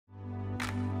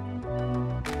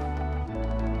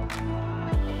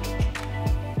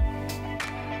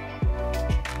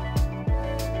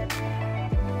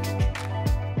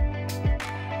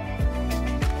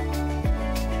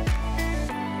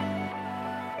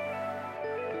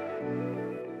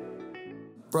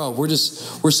Bro, we're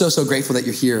so grateful that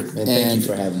you're here. Man, thank you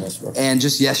for having us, bro. And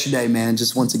just yesterday, man,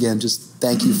 just once again, just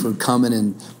thank you for coming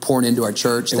and pouring into our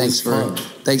church. Thanks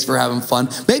for having fun.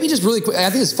 Maybe just really quick, I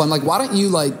think it's fun. Like, why don't you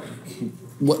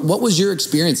what was your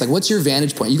experience? Like, what's your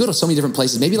vantage point? You go to so many different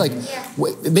places. Maybe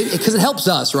because it helps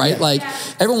us, right? Yeah. Like,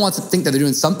 everyone wants to think that they're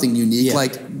doing something unique. Yeah.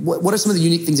 Like, what are some of the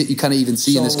unique things that you kind of even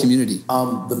see in this community?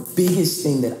 The biggest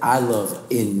thing that I love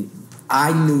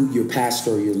I knew your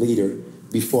pastor, your leader,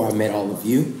 before I met all of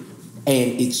you.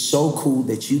 And it's so cool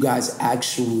that you guys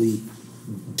actually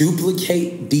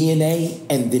duplicate DNA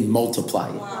and then multiply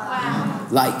it. Wow.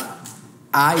 Like,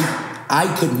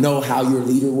 I could know how your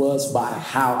leader was by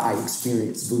how I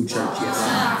experienced Blue Church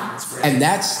yesterday. And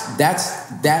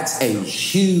that's a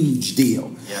huge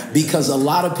deal. Because a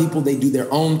lot of people, they do their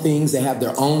own things, they have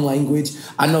their own language.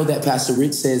 I know that Pastor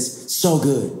Rich says, so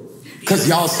good. Because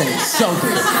y'all say so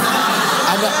good.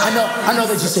 I know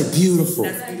that you say beautiful.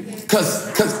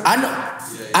 Because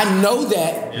I know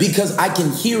that because I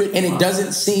can hear it and it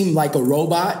doesn't seem like a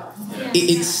robot.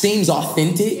 It seems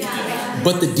authentic,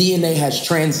 but the DNA has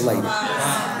translated.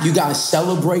 You guys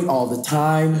celebrate all the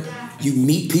time. You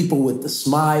meet people with the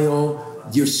smile.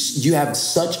 You have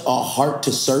such a heart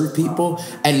to serve people,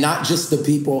 and not just the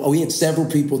people. We had several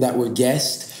people that were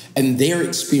guests. And their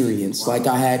experience, like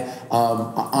I had an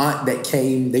aunt that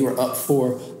came, they were up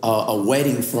for a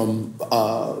wedding from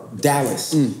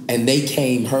Dallas. And they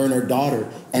came, her and her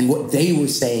daughter, and what they were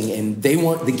saying, and they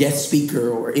weren't the guest speaker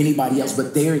or anybody else,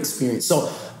 but their experience. So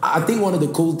I think one of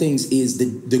the cool things is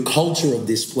the culture of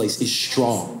this place is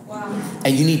strong. Wow.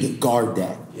 And you need to guard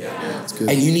that. Yeah, that's good.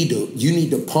 And you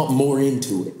need to pump more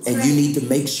into it. And you need to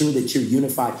make sure that you're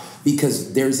unified,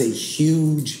 because there's a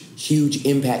huge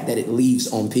impact that it leaves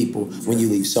on people when you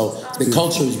leave. So the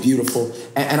culture is beautiful.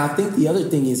 And I think the other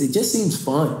thing is it just seems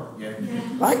fun. Yeah.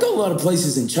 I go a lot of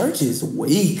places in churches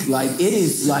weak. Like it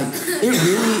is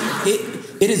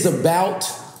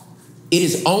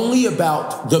only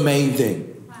about the main thing.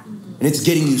 And it's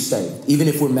getting you saved, even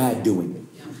if we're mad doing it.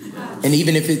 And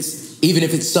even if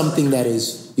it's something that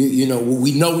is, we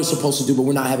know we're supposed to do, but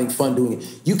we're not having fun doing it.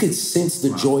 You could sense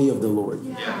the joy of the Lord.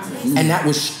 And that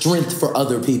was strength for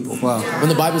other people. Wow. When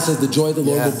the Bible says the joy of the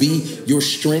Lord will be your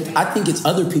strength, I think it's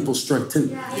other people's strength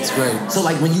too. It's great. So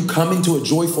like when you come into a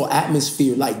joyful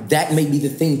atmosphere, like that may be the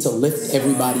thing to lift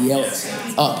everybody else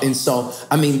up. And so,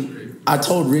 I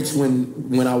told Rich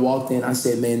when I walked in, I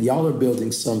said, man, y'all are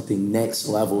building something next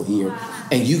level here.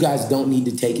 And you guys don't need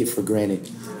to take it for granted.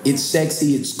 It's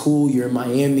sexy, it's cool, you're in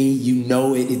Miami, you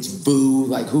know it, it's Boo.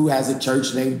 Like, who has a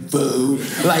church named Boo?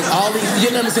 Like, all these,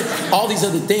 you know what I'm saying? All these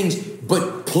other things.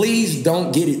 But please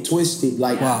don't get it twisted.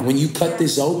 Like, when you cut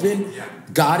this open,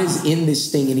 God is in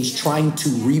this thing and he's trying to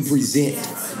represent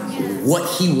what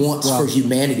he wants for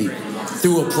humanity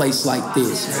through a place like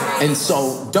this. And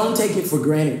so don't take it for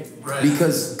granted,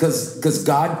 because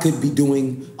God could be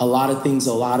doing a lot of things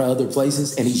a lot of other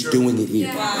places, and he's doing it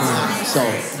here.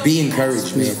 So be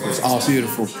encouraged, man. It's awesome.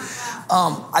 Beautiful.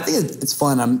 I think it's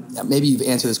fun. Maybe you've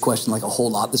answered this question like a whole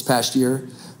lot this past year,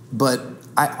 but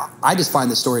I just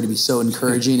find the story to be so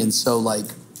encouraging and so like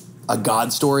a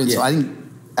God story. And so I think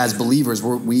as believers,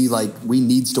 we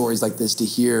need stories like this to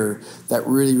hear that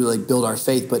really, really build our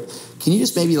faith. But can you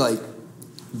just maybe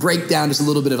break down just a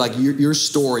little bit of your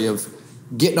story of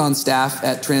getting on staff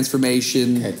at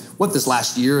Transformation, what this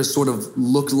last year has sort of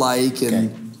looked like,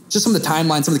 and just some of the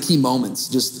timelines, some of the key moments.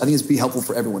 I think it's be helpful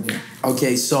for everyone here.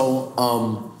 Okay,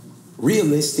 so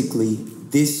realistically,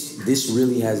 this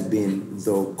really has been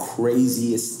the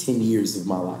craziest 10 years of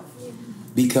my life.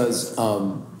 Because,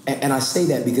 and I say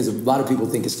that because a lot of people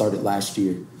think it started last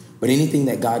year, but anything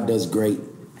that God does great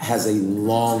has a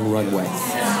long runway.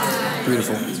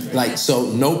 Beautiful. So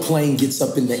no plane gets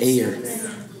up in the air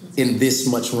in this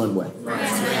much runway.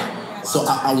 So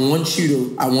I want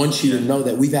you to know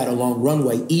that we've had a long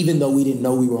runway, even though we didn't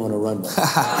know we were on a runway.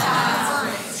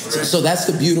 So that's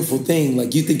the beautiful thing.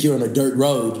 Like, you think you're on a dirt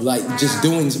road, just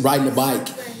riding a bike,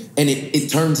 and it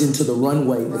turns into the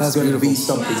runway. That's going to be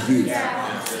something beautiful.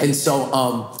 And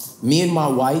so me and my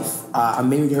wife, I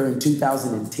married her in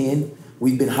 2010.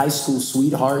 We've been high school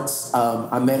sweethearts.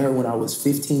 I met her when I was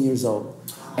 15 years old,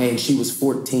 and she was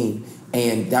 14.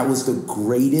 And that was the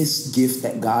greatest gift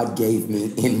that God gave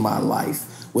me in my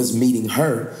life, was meeting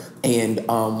her. And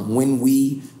when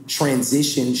we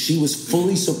transitioned, she was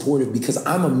fully supportive, because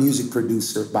I'm a music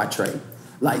producer by trade.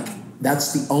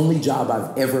 That's the only job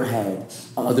I've ever had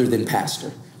other than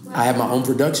pastor. I have my own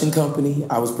production company.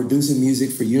 I was producing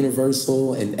music for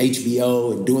Universal and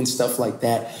HBO and doing stuff like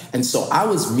that. And so I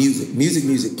was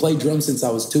music, played drums since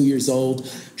I was 2 years old,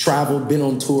 traveled, been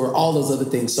on tour, all those other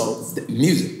things. So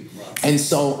music. And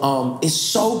so it's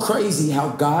so crazy how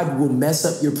God will mess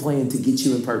up your plan to get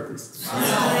you in purpose.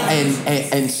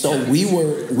 And so we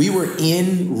were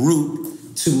en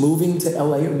route to moving to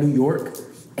LA or New York.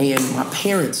 And my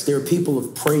parents, they're people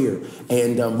of prayer.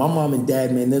 And my mom and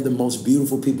dad, man, they're the most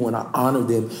beautiful people, and I honor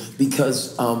them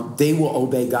because they will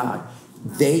obey God.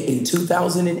 In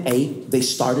 2008, they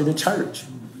started a church.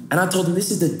 And I told them,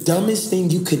 this is the dumbest thing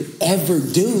you could ever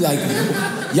do. Like,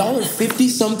 y'all are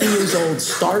 50-something years old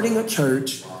starting a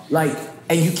church, like,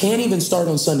 and you can't even start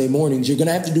on Sunday mornings. You're going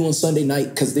to have to do on Sunday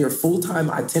night because they're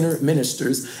full-time itinerant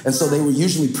ministers. And so they were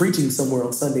usually preaching somewhere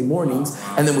on Sunday mornings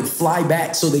and then would fly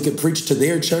back so they could preach to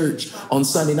their church on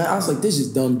Sunday night. I was like, this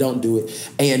is dumb. Don't do it.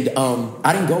 And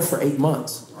I didn't go for 8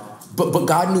 months. But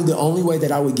God knew the only way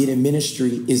that I would get in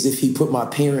ministry is if he put my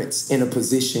parents in a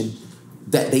position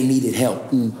that they needed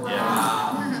help.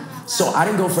 So I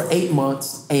didn't go for 8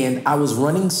 months, and I was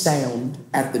running sound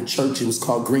at the church. It was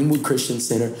called Greenwood Christian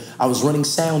Center. I was running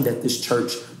sound at this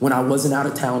church when I wasn't out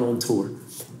of town on tour.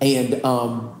 And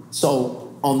so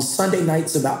on Sunday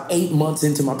nights, about 8 months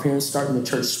into my parents starting the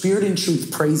church, Spirit and Truth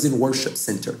Praise and Worship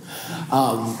Center.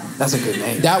 That's a good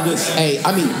name. That was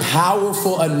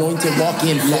powerful, anointed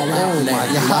walk-in. Oh my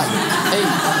God.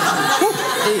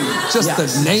 Just the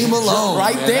name alone.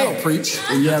 Right there. That'll preach.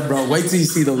 Yeah, bro. Wait till you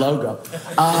see the logo.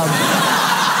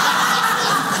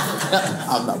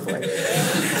 I'm not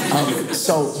playing.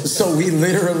 So we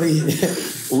literally,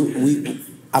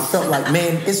 I felt like,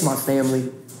 man, it's my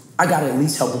family. I got to at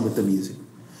least help them with the music.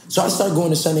 So I started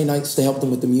going to Sunday nights to help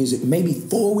them with the music. Maybe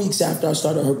 4 weeks after I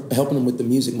started helping them with the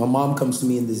music, my mom comes to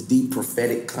me in this deep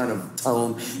prophetic kind of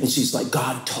tone, and she's like,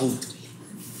 God told me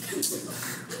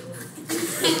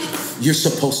you're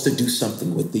supposed to do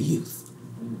something with the youth.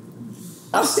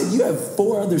 I said, you have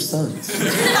 4 other sons.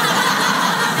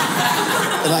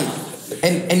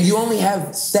 And you only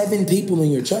have 7 people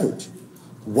in your church.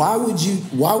 Why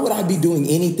would I be doing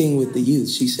anything with the youth?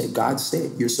 She said, God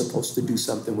said you're supposed to do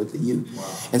something with the youth. Wow.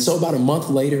 And so about a month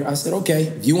later, I said, okay,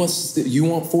 if you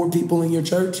want 4 people in your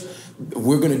church,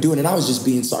 we're going to do it. And I was just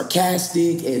being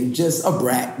sarcastic and just a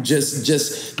brat,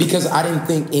 just because I didn't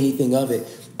think anything of it.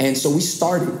 And so we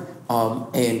started,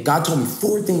 and God told me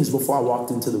 4 things before I walked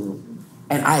into the room.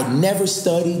 And I had never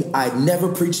studied. I had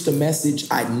never preached a message.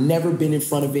 I'd never been in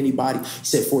front of anybody. He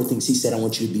said 4 things. He said, I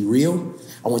want you to be real.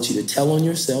 I want you to tell on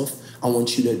yourself. I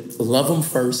want you to love them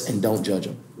first and don't judge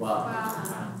them.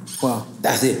 Wow.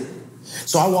 That's it.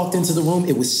 So I walked into the room.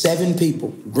 It was 7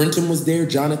 people. Brenton was there.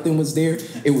 Jonathan was there.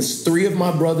 It was 3 of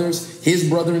my brothers, his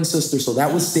brother and sister. So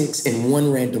that was 6 and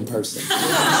 1 random person.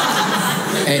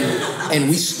 And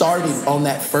we started on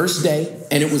that first day,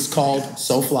 and it was called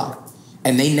So Fly.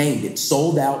 And they named it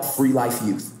Sold Out Free Life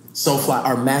Youth. So Fly.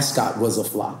 Our mascot was a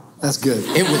fly. That's good.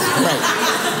 It was great.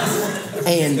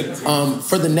 And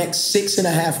for the next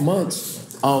 6.5 months,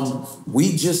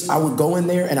 I would go in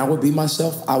there and I would be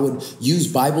myself. I would use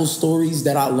Bible stories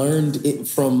that I learned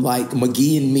from like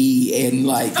McGee and Me, and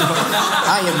like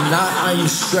I'm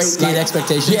straight. State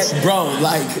expectations. Yeah, bro,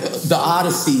 like the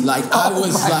Odyssey. Like I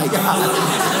was like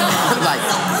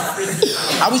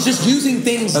I was just using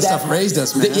things that stuff raised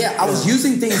us, man. I was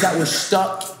using things that were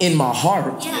stuck in my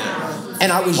heart.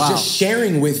 And I was just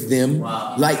sharing with them,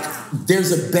 like,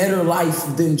 there's a better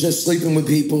life than just sleeping with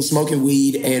people, smoking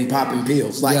weed, and popping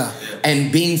pills.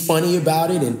 And being funny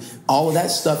about it and all of that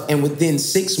stuff. And within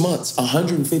 6 months,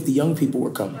 150 young people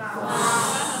were coming.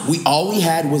 All we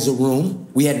had was a room.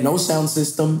 We had no sound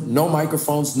system, no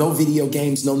microphones, no video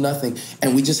games, no nothing.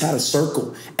 And we just had a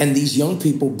circle. And these young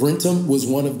people, Brenton was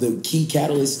one of the key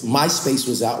catalysts. MySpace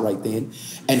was out right then.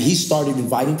 And he started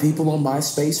inviting people on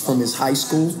MySpace from his high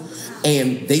school.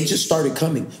 And they just started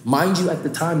coming. Mind you, at the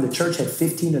time, the church had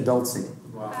 15 adults in it.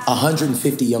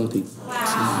 150 young people.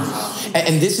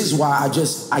 And this is why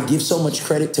I give so much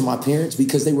credit to my parents,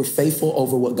 because they were faithful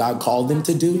over what God called them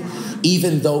to do,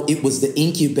 even though it was the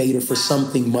incubator for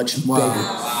something much bigger.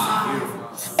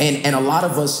 And a lot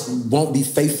of us won't be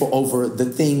faithful over the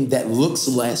thing that looks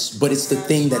less, but it's the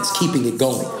thing that's keeping it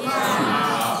going.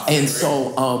 And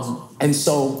so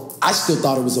I still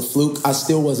thought it was a fluke. I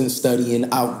still wasn't studying.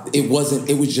 It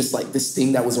was just like this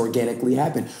thing that was organically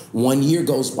happening. 1 year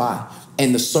goes by,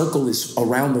 and the circle is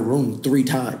around the room 3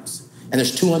 times. And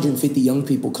there's 250 young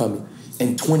people coming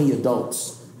and 20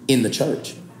 adults in the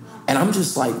church. And I'm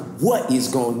just like, what is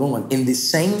going on? In this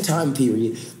same time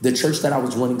period, the church that I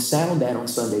was running sound at on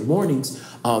Sunday mornings,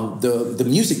 the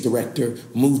music director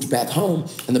moved back home,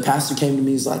 and the pastor came to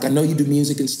me. He's like, I know you do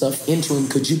music and stuff. Interim,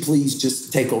 could you please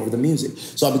just take over the music?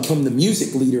 So I become the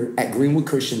music leader at Greenwood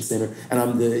Christian Center, and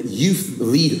I'm the youth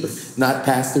leader, not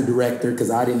pastor director,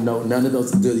 because I didn't know none of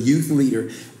those. The youth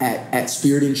leader at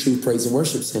Spirit and Truth Praise and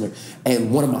Worship Center.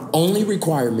 And one of my only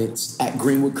requirements at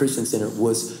Greenwood Christian Center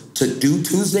was to do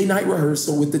Tuesday night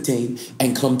rehearsal with the team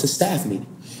and come to staff meeting.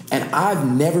 And I've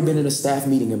never been in a staff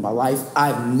meeting in my life.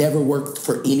 I've never worked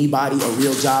for anybody, a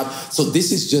real job. So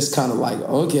this is just kind of like,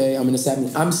 okay, I'm in a staff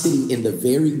meeting. I'm sitting in the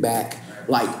very back,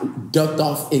 like ducked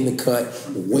off in the cut,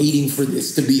 waiting for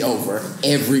this to be over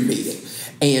every meeting.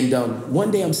 And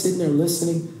one day I'm sitting there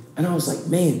listening, and I was like,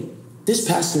 man, this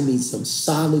pastor needs some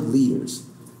solid leaders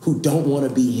who don't want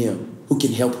to be him, who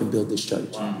can help him build this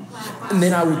church. And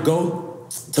then I would go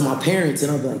to my parents,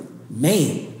 and I'd be like,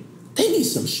 man, they need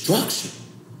some structure.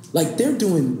 Like, they're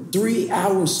doing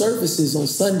 3-hour services on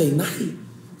Sunday night.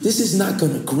 This is not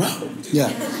going to grow.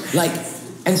 Yeah. Like,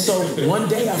 and so one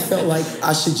day I felt like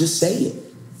I should just say it.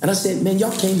 And I said, man,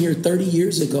 y'all came here 30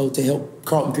 years ago to help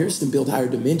Carlton Pearson build Higher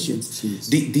Dimensions.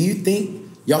 Do you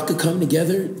think y'all could come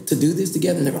together to do this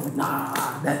together? And they were like,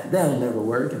 nah, that'll never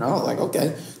work. And I was like,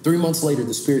 okay. 3 months later,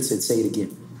 the Spirit said, say it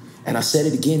again. And I said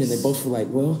it again, and they both were like,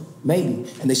 well, maybe.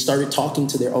 And they started talking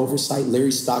to their oversight.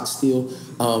 Larry Stockstill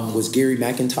was Gary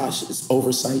McIntosh's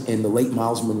oversight, and the late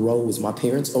Miles Monroe was my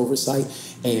parents' oversight.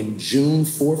 And June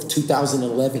 4th,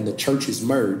 2011, the churches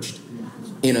merged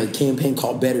in a campaign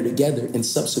called Better Together. And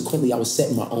subsequently, I was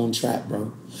setting my own trap,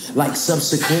 bro. Like,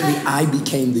 subsequently, I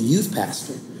became the youth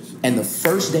pastor. And the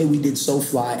first day we did So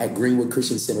Fly at Greenwood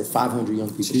Christian Center, 500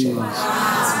 young people showed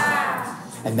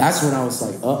up. And that's when I was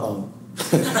like, uh-oh.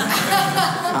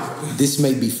 This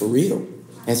may be for real.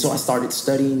 And so I started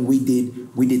studying. We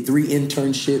did 3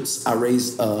 internships. I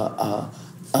raised a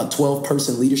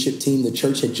 12-person leadership team. The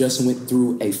church had just went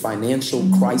through a financial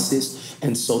crisis,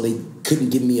 and so they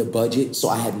couldn't give me a budget. So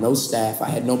I had no staff. I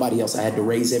had nobody else. I had to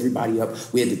raise everybody up.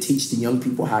 We had to teach the young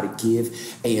people how to give.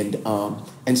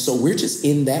 And so we're just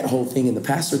in that whole thing. And the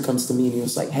pastor comes to me and he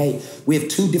was like, hey, we have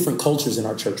 2 different cultures in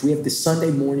our church. We have this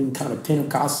Sunday morning kind of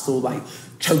Pentecostal, like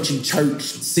churchy church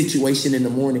situation in the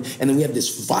morning. And then we have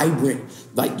this vibrant,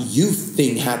 like youth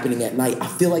thing happening at night. I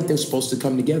feel like they're supposed to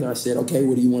come together. I said, okay,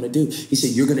 what do you want to do? He said,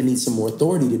 you're going to need some more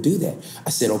authority to do that. I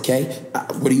said, okay,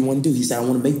 what do you want to do? He said, I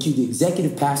want to make you the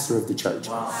executive pastor of the church.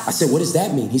 Wow. I said, what does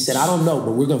that mean? He said, I don't know,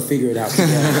 but we're going to figure it out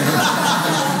together.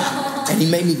 And he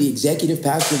made me the executive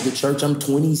pastor of the church. I'm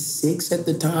 26 at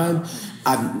the time.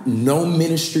 I've no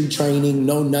ministry training,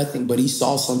 no nothing, but he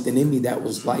saw something in me that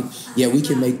was like, yeah, we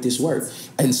can make this work.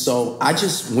 And so I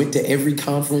just went to every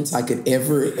conference I could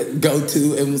ever go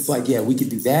to and was like, yeah, we could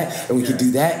do that, and we could do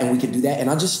that, and we could do that.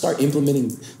 And I just start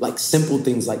implementing like simple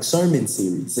things like sermon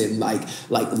series and like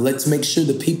let's make sure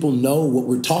the people know what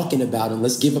we're talking about, and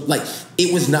let's give them, like,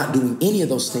 it was not doing any of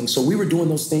those things. So we were doing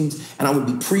those things, and I would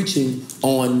be preaching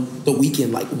on the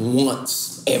weekend like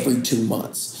once every 2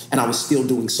 months. And I was still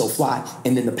doing So Fly.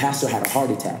 And then the pastor had a heart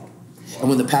attack. And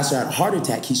when the pastor had a heart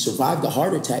attack, he survived the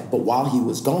heart attack. But while he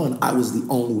was gone, I was the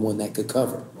only one that could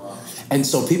cover. Wow. And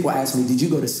so people ask me, did you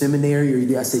go to seminary or you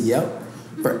did? I said, yep.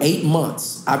 For 8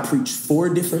 months, I preached 4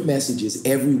 different messages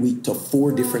every week to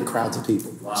 4 different crowds of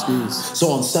people. Wow.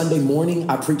 So on Sunday morning,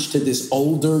 I preached to this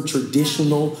older,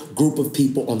 traditional group of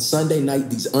people. On Sunday night,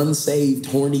 these unsaved,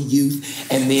 horny youth.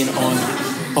 And then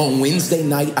on Wednesday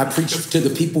night, I preached to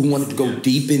the people who wanted to go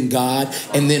deep in God.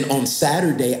 And then on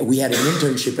Saturday, we had an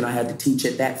internship, and I had to teach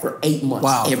at that for 8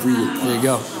 months every week. There you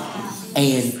go.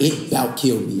 And it about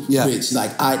killed me, Rich.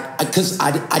 Like, because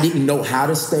I didn't know how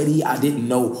to study. I didn't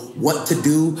know what to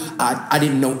do. I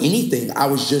didn't know anything. I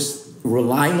was just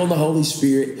relying on the Holy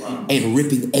Spirit and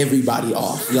ripping everybody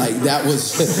off. Like, that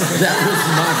was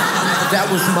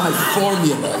my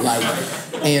formula. Like,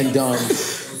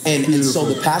 and so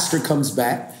the pastor comes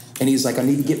back, and he's like, I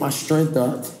need to get my strength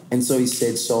up. And so he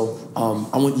said,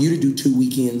 I want you to do 2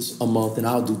 weekends a month, and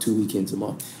I'll do 2 weekends a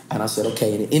month. And I said,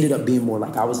 okay. And it ended up being more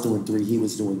like I was doing 3, he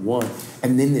was doing 1.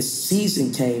 And then this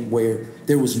season came where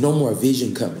there was no more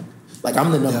vision coming. Like,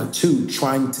 I'm the number 2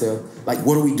 trying to, like,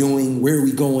 what are we doing? Where are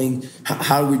we going?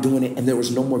 How are we doing it? And there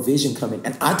was no more vision coming.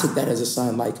 And I took that as a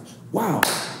sign, like, wow,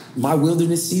 my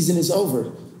wilderness season is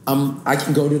over. I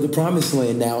can go to the promised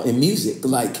land now in music.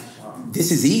 Like,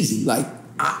 this is easy. Like,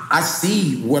 I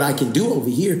see what I can do over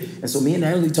here. And so me and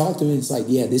Natalie talked to him, and it's like,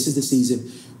 yeah, this is the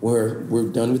season where we're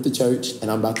done with the church, and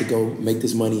I'm about to go make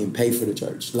this money and pay for the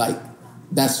church. Like,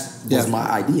 was my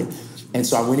idea. And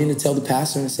so I went in to tell the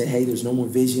pastor, and I said, hey, there's no more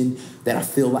vision that I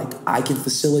feel like I can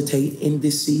facilitate in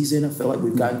this season. I feel like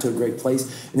we've gotten to a great place.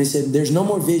 And they said, there's no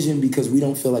more vision because we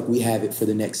don't feel like we have it for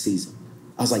the next season.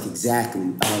 I was like, exactly.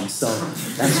 So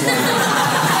that's why.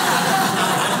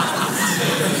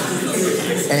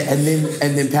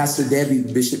 And then Pastor Debbie,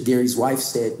 Bishop Gary's wife,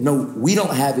 said, no, we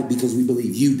don't have it because we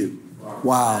believe you do.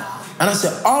 Wow. And I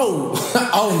said, oh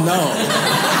no.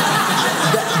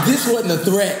 This wasn't a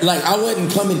threat. Like, I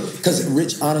wasn't coming, because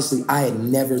Rich, honestly, I had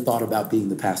never thought about being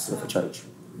the pastor of a church.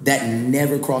 That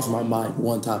never crossed my mind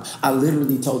one time. I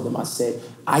literally told them, I said,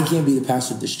 I can't be the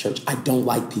pastor of this church. I don't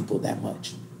like people that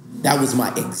much. That was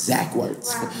my exact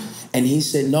words. Wow. And he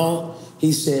said, no.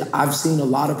 He said, I've seen a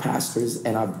lot of pastors,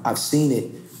 and I've seen it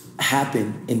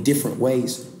happen in different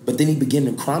ways. But then he began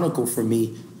to chronicle for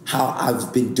me how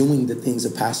I've been doing the things a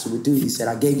pastor would do. He said,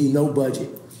 I gave you no budget.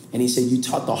 And he said, you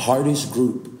taught the hardest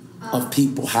group of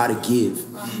people how to give.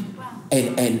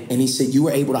 And he said, you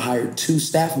were able to hire 2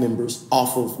 staff members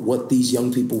off of what these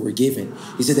young people were given.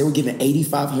 He said they were given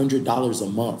 $8,500 a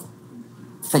month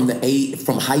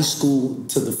from high school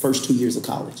to the first 2 years of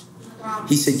college.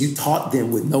 He said, you taught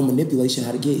them with no manipulation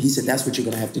how to get. He said, that's what you're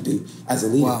going to have to do as a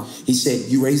leader. Wow. He said,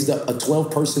 you raised up a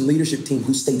 12-person leadership team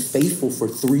who stayed faithful for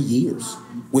 3 years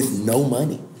with no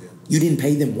money. You didn't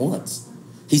pay them once.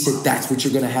 He said, that's what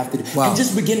you're going to have to do. Wow. And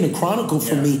just begin to chronicle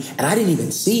for me, and I didn't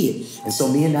even see it. And so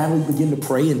me and Natalie began to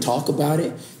pray and talk about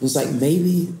it. It was like,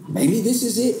 maybe this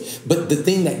is it. But the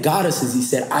thing that got us is he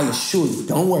said, I assure you,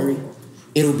 don't worry,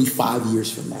 it'll be 5 years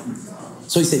from now.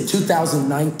 So he said,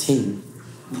 2019,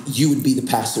 you would be the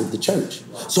pastor of the church.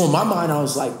 So in my mind, I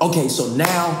was like, okay, so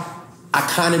now I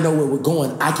kind of know where we're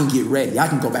going. I can get ready. I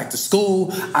can go back to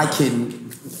school. I can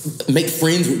make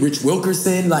friends with Rich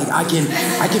Wilkerson. Like I can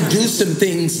do some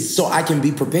things so I can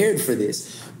be prepared for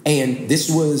this. And this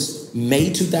was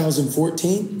May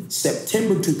 2014,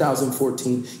 September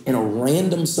 2014, in a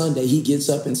random Sunday, he gets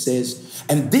up and says,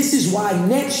 and this is why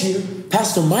next year,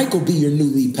 Pastor Mike will be your new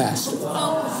lead pastor.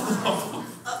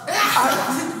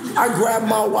 I grabbed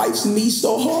my wife's knee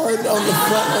so hard on the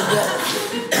front of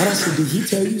that. And I said, did he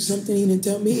tell you something he didn't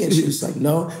tell me? And she was like,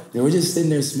 no. And we're just sitting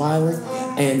there smiling.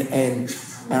 And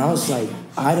I was like,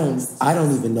 I don't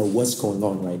even know what's going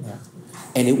on right now.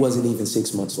 And it wasn't even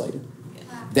 6 months later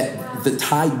that the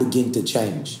tide began to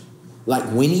change. Like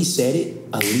when he said it,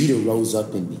 a leader rose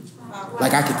up in me.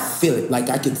 Like I could feel it. Like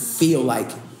I could feel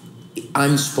like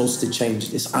I'm supposed to change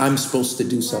this. I'm supposed to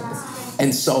do something.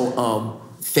 And so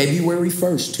February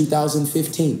 1st,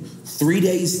 2015, 3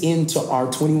 days into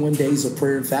our 21 days of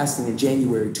prayer and fasting in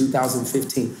January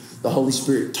 2015, the Holy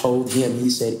Spirit told him, he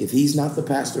said, if he's not the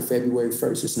pastor February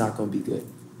 1st, it's not going to be good.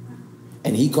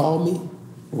 And he called me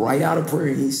right out of prayer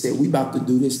and he said, we about to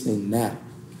do this thing now.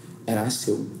 And I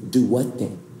said, do what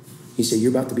then? He said,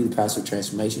 you're about to be the pastor of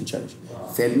Transformation Church.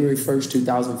 February 1st,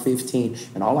 2015.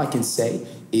 And all I can say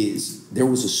is there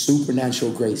was a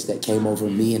supernatural grace that came over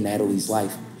me and Natalie's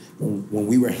life when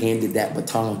we were handed that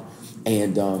baton.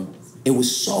 And it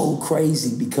was so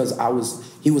crazy because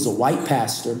he was a white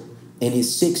pastor in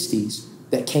his 60s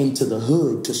that came to the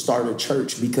hood to start a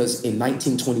church because in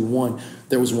 1921,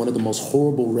 there was one of the most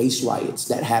horrible race riots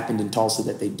that happened in Tulsa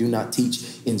that they do not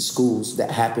teach in schools that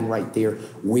happened right there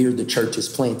where the church is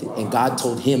planted. And God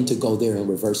told him to go there and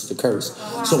reverse the curse.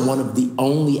 So one of the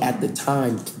only at the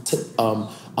time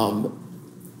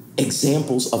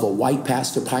examples of a white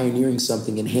pastor pioneering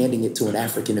something and handing it to an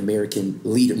African-American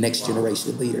leader, next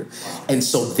generation leader. And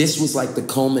so this was like the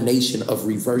culmination of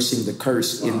reversing the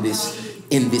curse in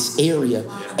this area.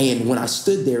 And when I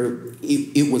stood there,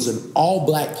 it was an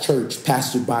all-black church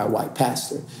pastored by a white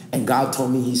pastor. And God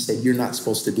told me, he said, you're not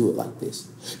supposed to do it like this.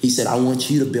 He said, I want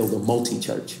you to build a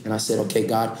multi-church. And I said, okay,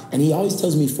 God. And he always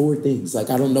tells me 4 things. Like,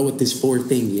 I don't know what this 4th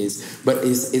thing is, but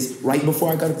it's right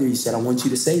before I got up there, he said, I want you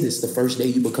to say this the first day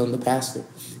you become the pastor.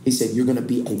 He said, you're going to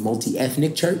be a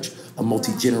multi-ethnic church, a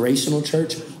multi-generational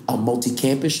church, a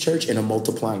multi-campus church, and a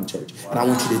multiplying church. And I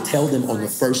want you to tell them on the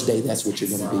first day that's what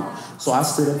you're going to be. So I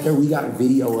stood up there. We got a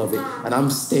video of it. And I'm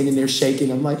standing there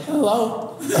shaking. I'm like,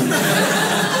 hello.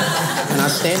 And I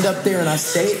stand up there and I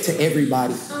say it to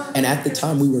everybody. And at the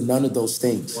time, we were none of those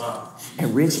things.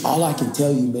 And Rich, all I can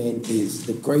tell you, man, is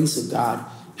the grace of God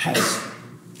has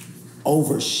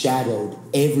overshadowed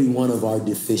every one of our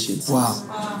deficiencies.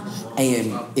 Wow.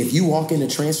 And if you walk in a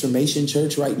Transformation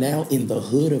Church right now in the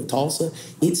hood of Tulsa,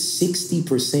 it's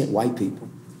 60% white people.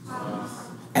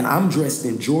 And I'm dressed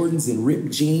in Jordans and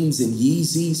ripped jeans and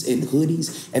Yeezys and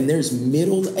hoodies, and there's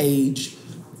middle-aged,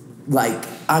 like,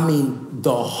 I mean,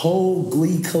 the whole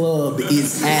Glee Club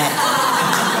is at.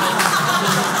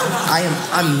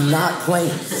 I'm not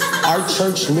playing. Our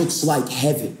church looks like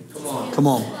heaven. Come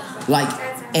on.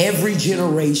 Like, every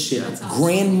generation,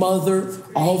 grandmother,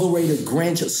 all the way to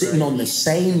grandchildren, sitting on the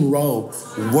same row,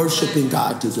 worshiping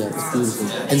God together.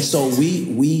 And so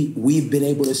we've been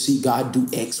able to see God do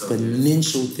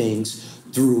exponential things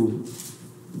through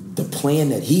the plan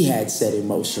that he had set in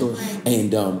motion.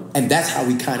 And that's how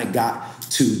we kind of got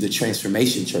to the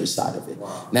Transformation Church side of it.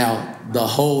 Now, the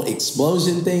whole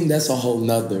explosion thing, that's a whole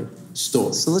nother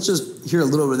story. So let's just hear a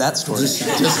little bit of that story.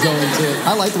 Just go into it.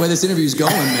 I like the way this interview's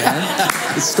going, man.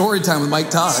 It's story time with Mike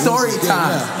Todd. Story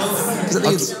time. Yeah.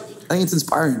 I think it's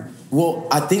inspiring. Well,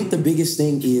 I think the biggest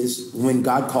thing is when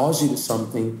God calls you to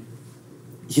something,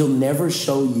 he'll never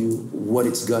show you what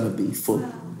it's going to be fully.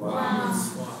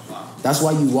 That's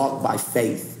why you walk by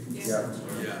faith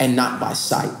and not by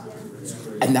sight.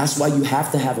 And that's why you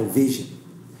have to have a vision.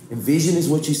 And vision is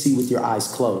what you see with your eyes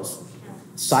closed.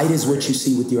 Sight is what you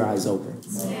see with your eyes open.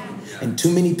 And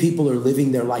too many people are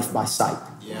living their life by sight,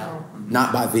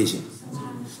 not by vision.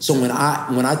 So when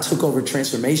I took over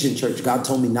Transformation Church, God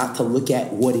told me not to look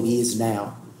at what it is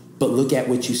now, but look at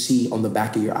what you see on the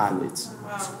back of your eyelids.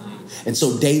 And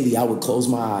so daily I would close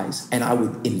my eyes and I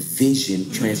would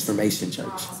envision Transformation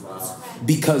Church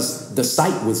because the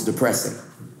sight was depressing.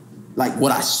 Like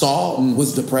what I saw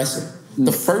was depressing.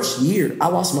 The first year I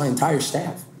lost my entire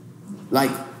staff. Like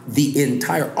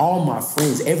all my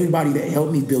friends, everybody that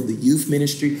helped me build the youth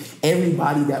ministry,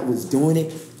 everybody that was doing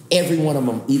it, every one of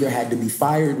them either had to be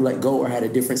fired, let go, or had a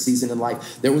different season in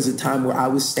life. There was a time where I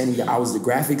was standing there. I was the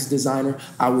graphics designer.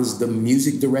 I was the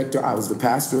music director. I was the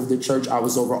pastor of the church. I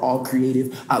was over all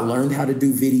creative. I learned how to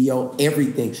do video,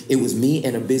 everything. It was me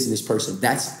and a business person.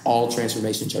 That's all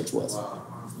Transformation Church was.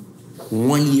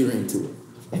 1 year into it.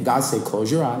 And God said,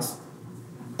 close your eyes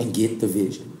and get the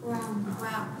vision.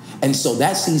 Wow. And so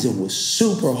that season was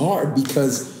super hard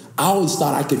because I always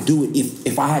thought I could do it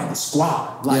if I had a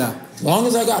squad. Like, as long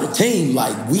as I got a team,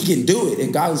 like, we can do it.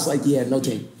 And God was like, yeah, no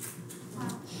team.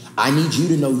 I need you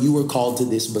to know you were called to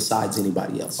this besides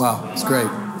anybody else. Wow, it's great.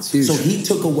 It's huge. So he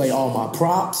took away all my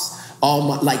props,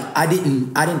 I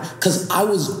didn't, because I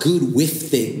was good with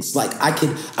things. Like,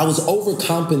 I was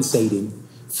overcompensating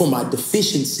for my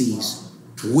deficiencies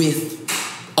with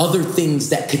other things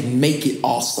that could make it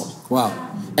awesome. Wow.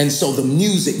 And so the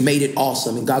music made it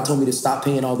awesome. And God told me to stop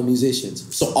paying all the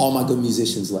musicians. So all my good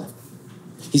musicians left.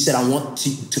 He said, I want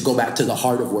to go back to the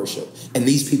heart of worship. And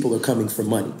these people are coming for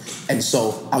money. And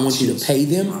so I want you to pay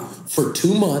them for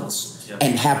 2 months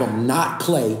and have them not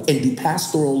play and do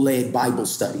pastoral-led Bible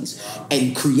studies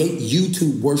and create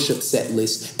YouTube worship set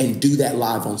lists and do that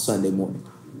live on Sunday morning.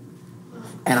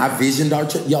 And I visioned our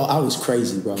church. Y'all, I was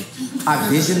crazy, bro. I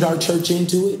visioned our church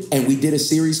into it, and we did a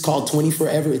series called 20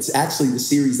 Forever. It's actually the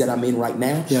series that I'm in right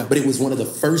now, but it was one of the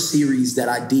first series that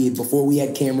I did before we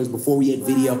had cameras, before we had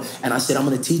video. And I said, I'm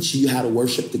going to teach you how to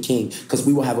worship the King because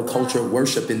we will have a culture of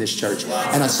worship in this church.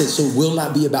 And I said, so it will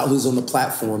not be about who's on the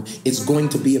platform. It's going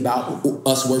to be about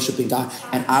us worshiping God.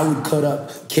 And I would cut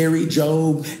up Carrie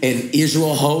Job and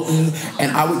Israel Houghton,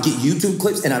 and I would get YouTube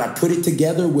clips, and I'd put it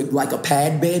together with like a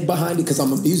pad bed behind it because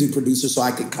I'm a music producer, so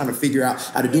I could kind of figure out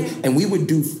how to do it. And we would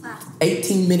do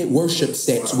 18-minute worship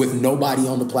sets with nobody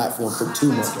on the platform for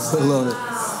 2 months. I love it.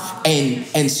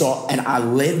 And I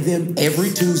led them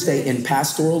every Tuesday in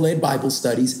pastoral-led Bible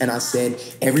studies. And I said,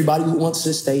 everybody who wants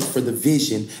to stay for the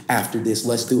vision after this,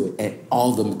 let's do it. And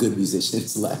all them good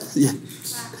musicians left. Yeah.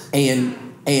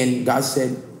 And God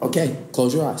said, okay,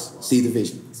 close your eyes, see the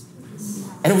vision.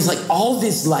 And it was like all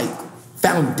this like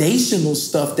foundational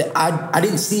stuff that I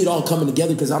didn't see it all coming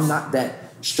together because I'm not that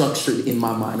structured in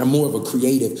my mind. I'm more of a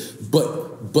creative.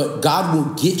 But God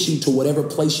will get you to whatever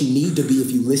place you need to be if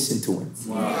you listen to him.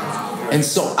 Wow. And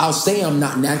so I'll say I'm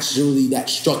not naturally that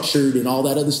structured and all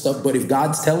that other stuff, but if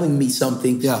God's telling me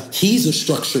something, he's a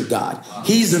structured God.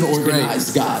 He's an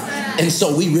organized God. And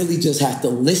so we really just have to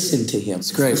listen to him.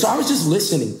 It's great. So I was just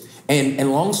listening.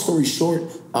 And long story short,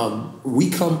 we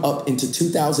come up into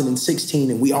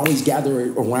 2016 and we always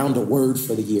gather around a word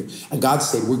for the year. And God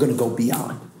said, we're going to go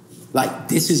beyond. Like,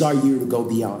 this is our year to go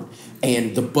beyond.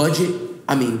 And the budget,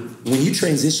 I mean, when you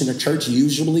transition a church,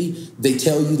 usually they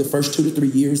tell you the first 2 to 3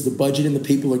 years, the budget and the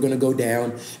people are going to go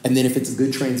down. And then if it's a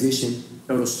good transition,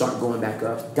 it'll start going back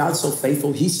up. God's so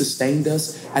faithful. He sustained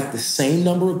us at the same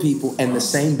number of people and the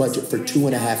same budget for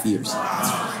 2.5 years.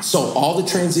 So all the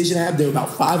transition happened. There were about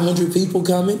 500 people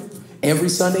coming. Every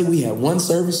Sunday we had one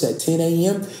service at 10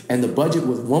 a.m. and the budget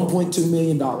was $1.2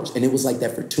 million. And it was like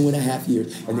that for 2.5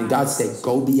 years. And then God said,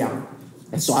 go beyond.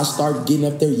 And so I started getting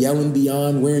up there yelling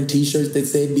beyond, wearing T-shirts that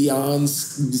said beyond,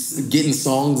 getting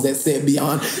songs that said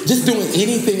beyond, just doing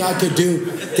anything I could do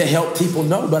to help people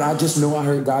know. But I just know I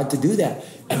heard God to do that.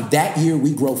 And that year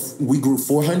we grew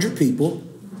 400 people.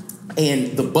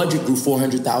 and the budget grew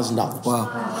 $400,000.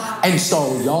 Wow. And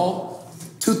so, y'all,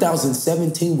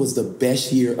 2017 was the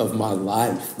best year of my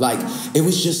life. Like, it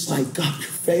was just like, God, you're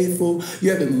faithful.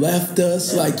 You haven't left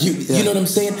us. Like, you know what I'm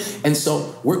saying? And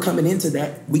so we're coming into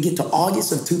that. We get to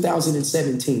August of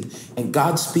 2017, and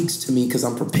God speaks to me because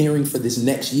I'm preparing for this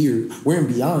next year. We're in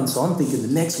Beyond, so I'm thinking the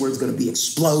next word's going to be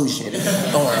explosion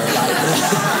or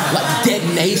like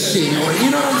detonation, or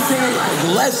you know what I'm saying?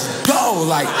 Like, let's go.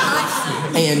 Like,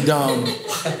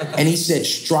 and he said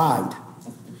stride,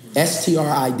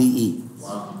 STRIDE.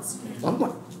 I'm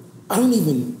like,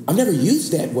 I've never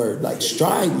used that word, like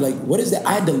stride, like what is that?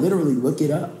 I had to literally look it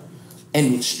up.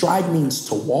 And stride means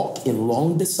to walk in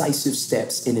long, decisive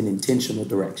steps in an intentional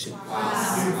direction.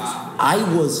 Wow. I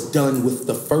was done with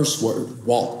the first word,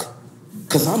 walk,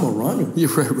 because I'm a runner. You're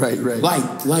right.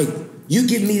 Like you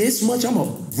give me this much, I'm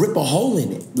gonna rip a hole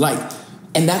in it. Like,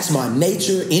 and that's my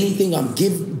nature. Anything I'm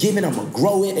giving, I'm gonna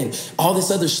grow it and all this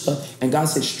other stuff. And God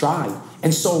said stride.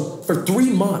 And so for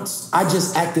 3 months, I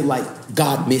just acted like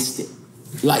God missed it.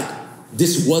 Like,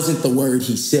 this wasn't the word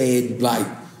he said. Like,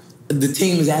 the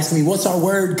team was asking me, what's our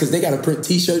word? Because they got to print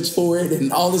T-shirts for it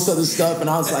and all this other stuff. And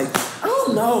I was like, I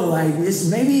don't know. Like,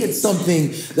 maybe it's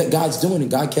something that God's doing. And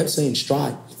God kept saying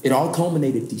stride. It all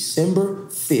culminated December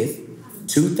 5th,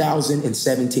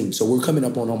 2017. So we're coming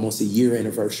up on almost a year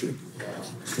anniversary.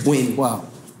 When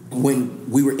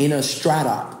we were in a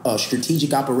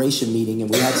strategic operation meeting,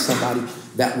 and we had somebody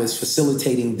that was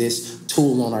facilitating this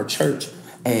tool on our church,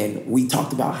 and we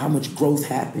talked about how much growth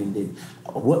happened and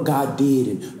what God did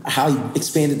and how he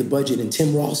expanded the budget. And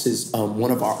Tim Ross is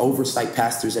one of our oversight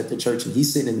pastors at the church, and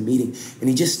he's sitting in the meeting, and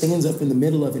he just stands up in the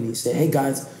middle of it, and he said, hey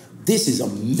guys, this is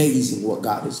amazing what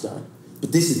God has done,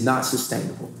 but this is not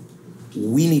sustainable.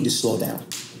 We need to slow down.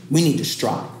 We need to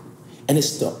stride. And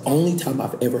it's the only time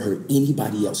I've ever heard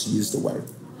anybody else use the word.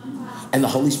 And the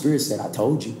Holy Spirit said, I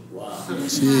told you. Wow.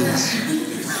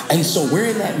 Jeez. And so we're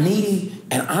in that meeting,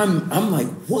 and I'm like,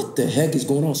 what the heck is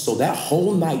going on? So that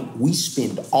whole night, we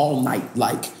spend all night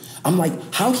like, I'm like,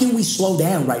 how can we slow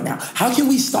down right now? How can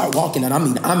we start walking? And I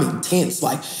mean, I'm intense.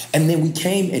 Like, and then we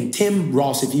came, and Tim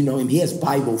Ross, if you know him, he has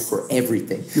Bible for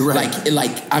everything. You're right.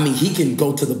 Like, I mean, he can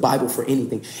go to the Bible for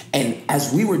anything. And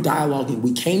as we were dialoguing,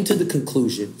 we came to the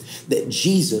conclusion that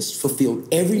Jesus fulfilled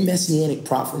every messianic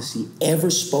prophecy ever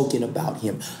spoken about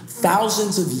him.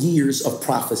 Thousands of years of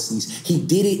prophecies. He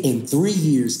did it in 3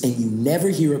 years, and you never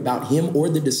hear about him or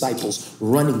the disciples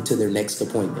running to their next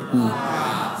appointment.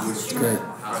 Wow. That's great.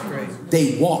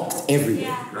 They walked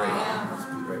everywhere.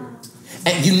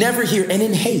 And you never hear, and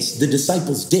in haste, the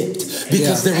disciples dipped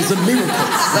because there was a miracle.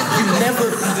 Like you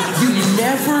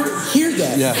never hear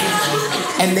that. Yeah.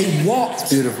 And they walked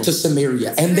to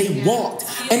Samaria, and they walked.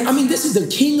 And I mean, this is the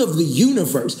king of the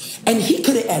universe, and he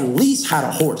could have at least had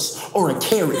a horse or a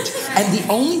carriage. And the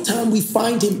only time we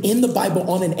find him in the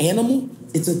Bible on an animal,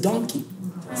 it's a donkey,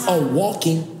 a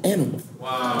walking animal.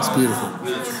 Wow. It's beautiful.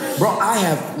 Bro, I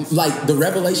have, like, the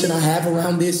revelation I have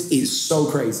around this is so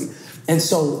crazy. And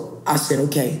so I said,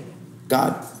 okay,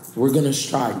 God, we're going to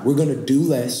stride. We're going to do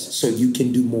less so you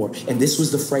can do more. And this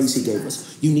was the phrase he gave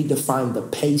us. You need to find the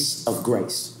pace of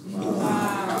grace.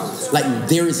 Wow. Like,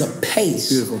 there is a pace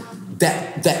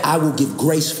that I will give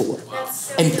grace for.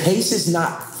 And pace is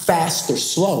not fast or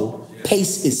slow.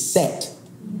 Pace is set.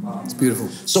 It's beautiful.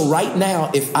 So right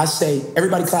now, if I say,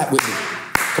 everybody clap with me.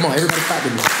 Come on, everybody clap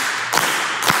with me.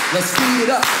 Let's speed it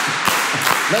up.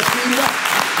 Let's speed it up.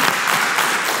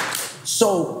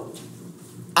 So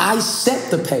I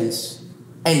set the pace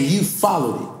and you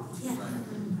followed it. Yeah.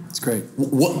 That's great.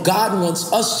 What God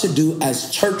wants us to do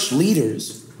as church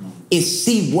leaders is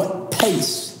see what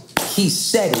pace he's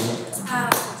setting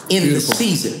in the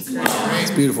season.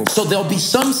 It's beautiful. So there'll be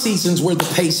some seasons where the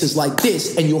pace is like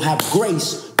this, and you'll have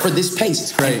grace for this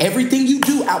pace. And everything you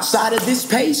do outside of this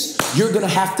pace, you're going to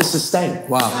have to sustain.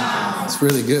 Wow. That's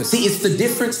really good. See, it's the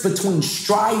difference between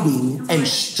striding and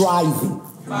striving.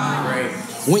 Wow.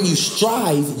 When you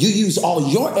strive, you use all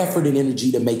your effort and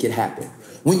energy to make it happen.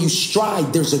 When you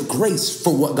stride, there's a grace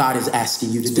for what God is asking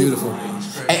you to do. Beautiful.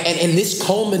 And this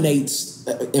culminates,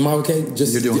 am I okay?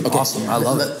 You're doing awesome. I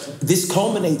love it. This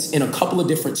culminates in a couple of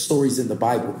different stories in the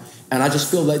Bible. And I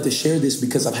just feel led to share this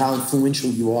because of how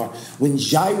influential you are. When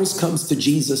Jairus comes to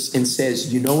Jesus and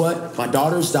says, you know what? My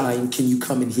daughter's dying. Can you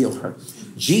come and heal her?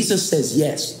 Jesus says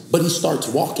yes, but he starts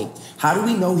walking. How do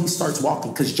we know he starts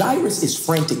walking? Because Jairus is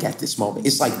frantic at this moment.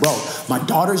 It's like, bro, my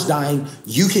daughter's dying.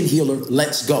 You can heal her.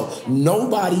 Let's go.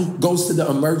 Nobody goes to the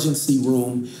emergency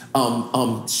room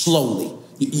slowly.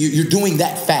 You're doing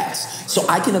that fast. So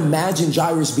I can imagine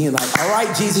Jairus being like, all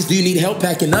right, Jesus, do you need help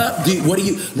packing up? What do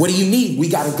you need? We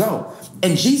got to go.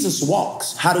 And Jesus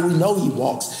walks. How do we know he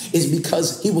walks? Is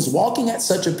because he was walking at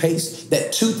such a pace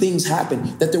that two things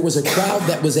happened. That there was a crowd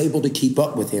that was able to keep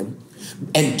up with him.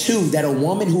 And two, that a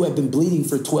woman who had been bleeding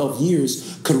for 12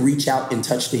 years could reach out and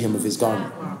touch the hem of his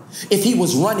garment. If he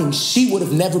was running, she would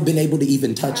have never been able to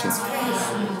even touch him.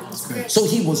 So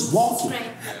he was walking.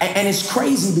 And it's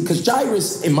crazy because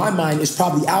Jairus, in my mind, is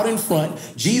probably out in front.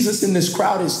 Jesus in this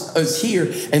crowd is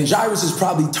here. And Jairus is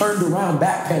probably turned around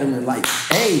backpedaling like,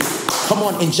 hey, come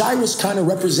on. And Jairus kind of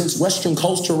represents Western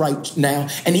culture right now.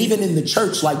 And even in the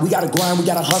church, like, we got to grind, we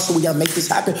got to hustle, we got to make this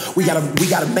happen. We got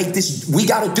to make this, we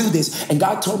got to do this. And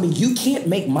God told me, you can't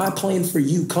make my plan for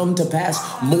you come to pass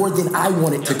more than I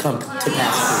want it to come to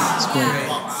pass for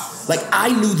you. Like, I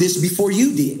knew this before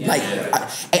you did. Like,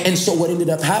 and so what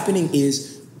ended up happening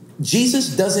is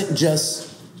Jesus doesn't just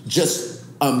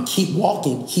keep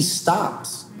walking. He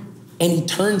stops and he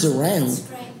turns around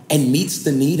and meets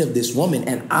the need of this woman.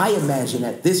 And I imagine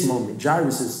at this moment,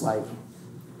 Jairus is like,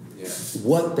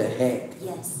 what the heck?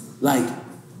 Like,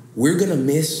 we're going to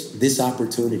miss this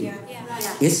opportunity.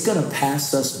 It's going to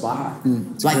pass us by.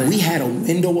 Like, we had a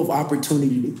window of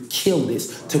opportunity to kill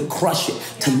this, to crush it,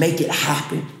 to make it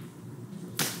happen.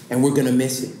 And we're going to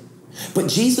miss it. But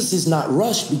Jesus is not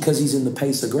rushed because he's in the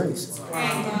pace of grace.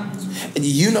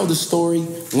 You know the story.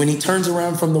 When he turns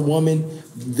around from the woman,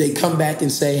 they come back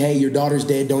and say, hey, your daughter's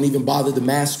dead. Don't even bother the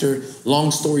master.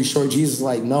 Long story short, Jesus is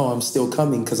like, no, I'm still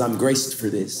coming because I'm graced for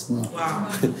this.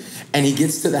 And he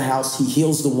gets to the house. He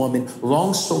heals the woman.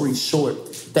 Long story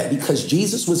short, that because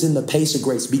Jesus was in the pace of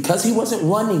grace, because he wasn't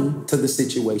running to the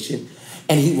situation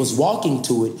and he was walking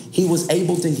to it, he was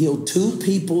able to heal two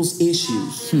people's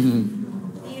issues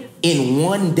in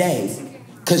one day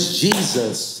because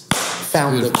Jesus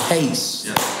found the pace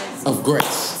of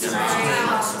grace.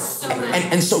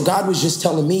 And so God was just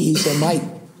telling me, he said, Mike,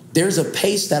 there's a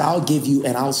pace that I'll give you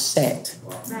and I'll set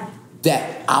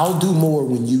that I'll do more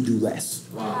when you do less.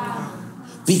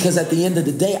 Because at the end of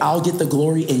the day, I'll get the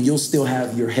glory and you'll still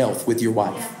have your health with your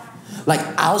wife. Like,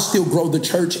 I'll still grow the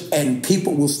church and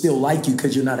people will still like you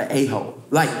because you're not an a-hole.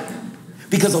 Like,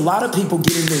 because a lot of people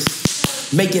get in this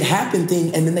make it happen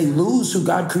thing, and then they lose who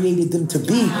God created them to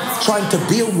be, trying to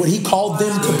build what he called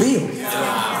them to build.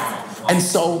 And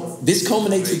so this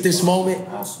culminates at this moment.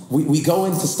 We go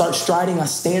in to start striding. I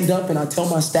stand up and I tell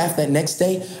my staff that next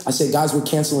day, I said, guys, we're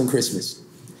canceling Christmas.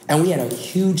 And we had a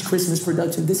huge Christmas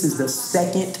production. This is the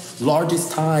second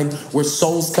largest time where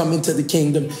souls come into the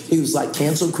kingdom. He was like,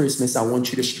 cancel Christmas. I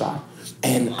want you to stride.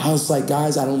 And I was like,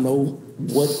 guys, I don't know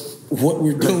what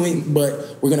we're doing,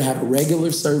 but we're going to have a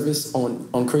regular service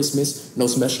on Christmas. No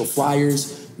special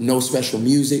flyers, no special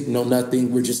music, no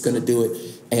nothing. We're just going to do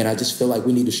it. And I just feel like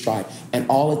we need to stride. And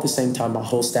all at the same time, my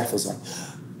whole staff was like,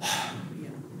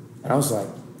 and I was like,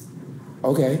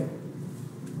 okay,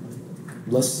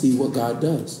 let's see what God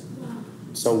does.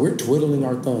 So we're twiddling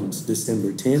our thumbs.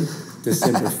 December 10th,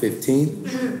 December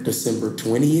 15th, December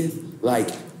 20th. Like,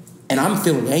 and I'm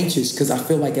feeling anxious because I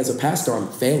feel like as a pastor, I'm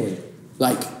failing.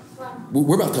 Like,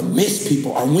 we're about to miss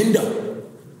people. Our window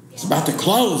is about to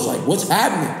close. Like, what's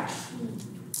happening?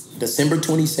 December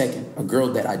 22nd, a girl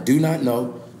that I do not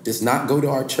know, does not go to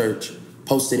our church,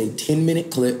 posted a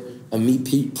 10-minute clip of me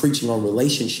preaching on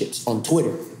relationships on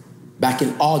Twitter back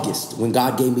in August when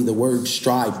God gave me the word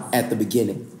stride at the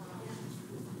beginning.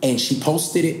 And she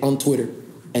posted it on Twitter,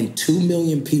 and 2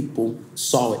 million people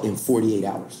saw it in 48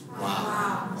 hours.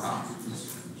 Wow.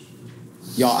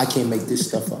 Y'all, I can't make this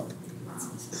stuff up.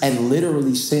 And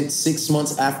literally since 6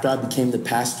 months after I became the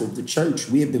pastor of the church,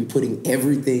 we have been putting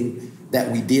everything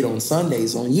that we did on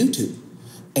Sundays on YouTube.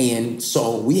 And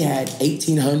so we had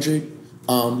 1,800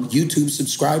 YouTube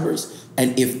subscribers.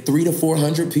 And if 300 to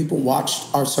 400 people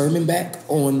watched our sermon back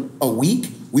on a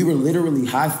week, we were literally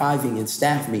high-fiving in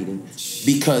staff meeting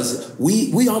because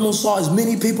we almost saw as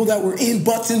many people that were in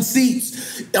butts and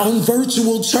seats on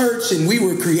virtual church, and we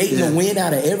were creating a win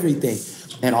out of everything.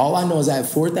 And all I know is I have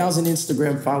 4,000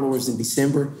 Instagram followers in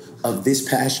December of this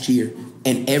past year,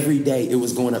 and every day it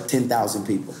was going up 10,000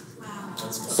 people.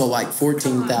 Wow. So like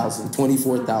 14,000,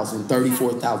 24,000,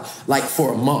 34,000, like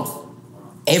for a month.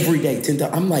 Every day,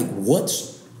 10,000. I'm like,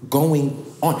 what's going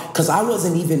on? Because I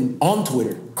wasn't even on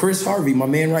Twitter. Chris Harvey, my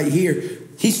man right here,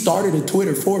 he started a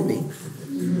Twitter for me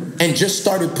and just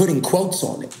started putting quotes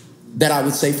on it that I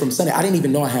would say from Sunday. I didn't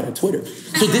even know I had a Twitter.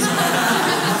 So this,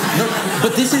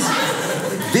 but this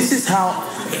is how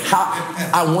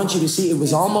I want you to see. It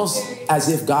was almost as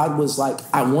if God was like,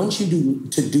 I want you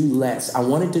to do less. I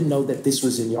wanted to know that this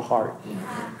was in your heart.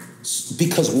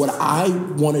 Because what I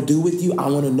want to do with you, I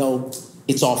want to know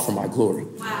it's all for my glory.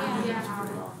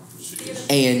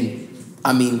 And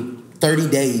I mean, 30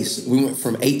 days, we went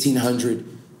from 1,800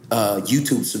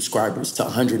 YouTube subscribers to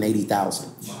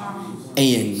 180,000.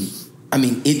 And I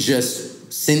mean, it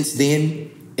just, since then,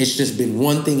 it's just been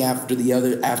one thing after the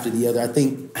other, after the other. I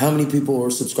think, how many people are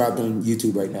subscribed on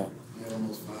YouTube right now?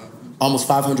 Almost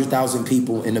 500,000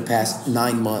 people in the past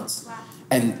 9 months.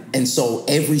 And so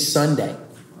every Sunday,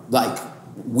 like,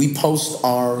 we post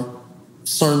our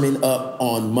sermon up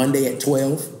on Monday at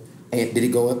 12. And did it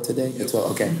go up today? At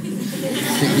 12? Okay. You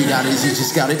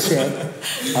just got to check.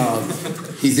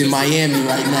 He's in Miami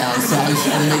right now, so I'm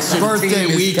trying to make sure birthday the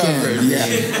team weekend.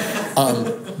 Is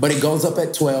covered. Yeah. But it goes up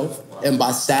at 12. And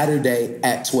by Saturday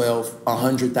at 12,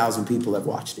 100,000 people have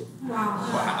watched it.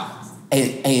 Wow.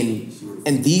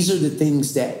 And these are the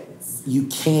things that you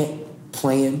can't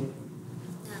plan.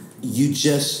 You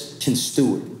just can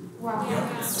steward.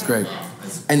 Wow. It's great.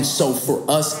 And so for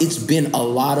us, it's been a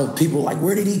lot of people like,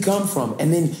 where did he come from?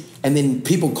 And then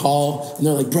people call and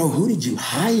they're like, bro, who did you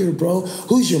hire, bro?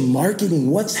 Who's your marketing?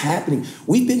 What's happening?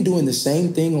 We've been doing the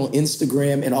same thing on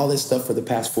Instagram and all this stuff for the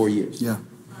past 4 years. Yeah.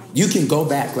 You can go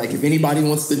back. Like, if anybody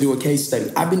wants to do a case study,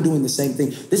 I've been doing the same thing.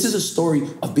 This is a story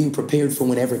of being prepared for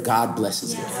whenever God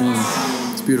blesses you.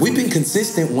 It's beautiful. We've been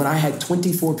consistent when I had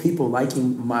 24 people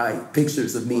liking my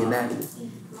pictures of me and Natalie.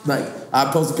 Like,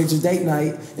 I post a picture date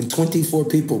night and 24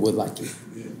 people would like it.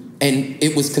 And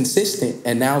it was consistent,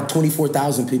 and now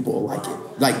 24,000 people will like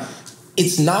it. Like,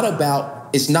 it's not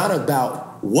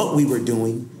about what we were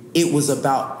doing. It was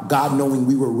about God knowing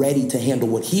we were ready to handle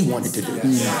what he wanted to do.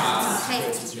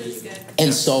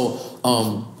 And so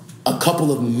a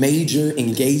couple of major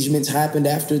engagements happened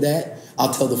after that.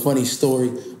 I'll tell the funny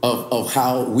story of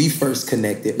how we first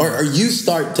connected. Or you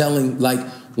start telling, like,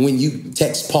 when you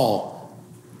text Paul,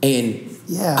 and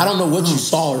I don't know what you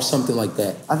saw or something like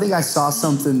that. I think I saw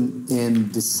something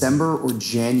in December or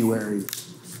January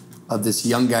of this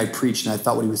young guy preach, and I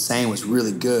thought what he was saying was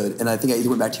really good. And I think I either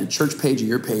went back to your church page or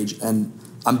your page, and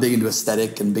I'm big into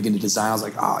aesthetic and big into design. I was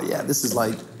like, oh yeah, this is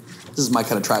my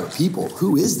kind of tribe of people.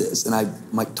 Who is this? And I'm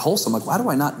like, Tulsa. I'm like, why do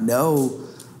I not know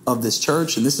of this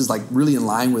church? And this is like really in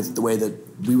line with the way that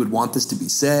we would want this to be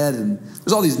said. And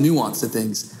there's all these nuance to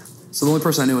things. So the only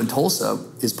person I knew in Tulsa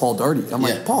is Paul Darty. I'm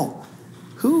like, Paul,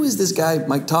 who is this guy,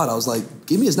 Mike Todd? I was like,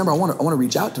 give me his number. I want to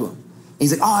reach out to him. And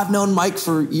he's like, oh, I've known Mike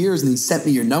for years. And he sent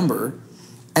me your number.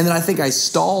 And then I think I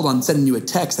stalled on sending you a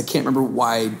text. I can't remember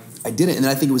why I didn't. And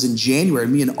then I think it was in January.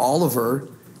 Me and Oliver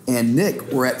and Nick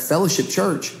were at Fellowship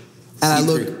Church. And I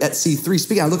look at C3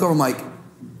 speaking. I look over, I'm like,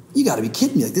 you got to be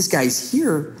kidding me. Like, this guy's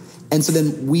here. And so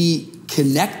then we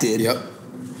connected. Yep.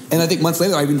 And I think months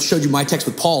later, I even showed you my text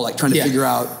with Paul, like trying to figure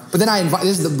out. But then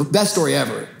this is the best story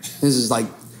ever. This is like,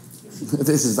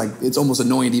 it's almost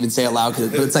annoying to even say it loud,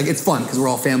 but it's fun because we're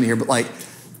all family here. But like,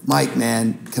 Mike,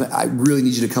 man, I really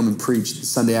need you to come and preach the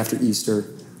Sunday after Easter.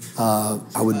 I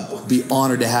would be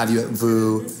honored to have you at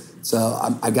VU. So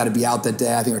I got to be out that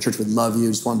day. I think our church would love you.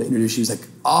 Just wanted to introduce you. He's like,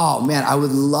 oh man, I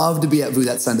would love to be at VU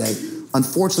that Sunday.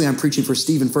 Unfortunately, I'm preaching for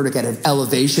Stephen Furtick at an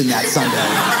Elevation that Sunday.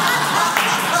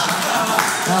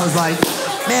 I was like,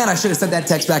 man, I should have sent that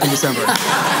text back in December.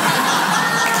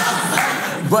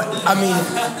 But I mean,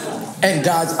 and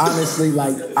God's honestly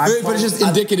like, but it's just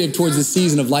indicative towards the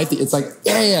season of life. It's like,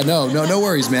 no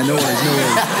worries, man, no worries. Like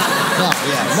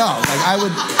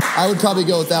I would probably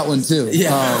go with that one too.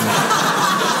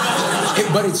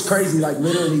 But it's crazy. Like,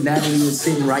 literally, Natalie was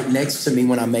sitting right next to me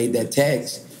when I made that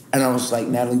text, and I was like,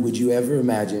 Natalie, would you ever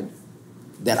imagine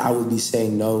that I would be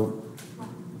saying no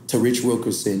to Rich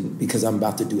Wilkerson because I'm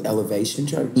about to do Elevation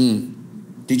Church?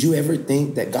 Did you ever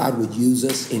think that God would use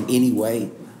us in any way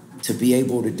to be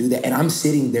able to do that? And I'm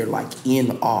sitting there like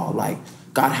in awe, like,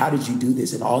 God, how did you do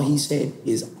this? And all he said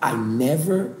is, I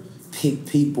never pick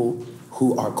people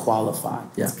who are qualified.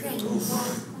 Yeah.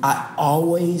 I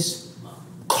always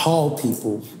call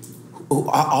people,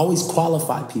 I always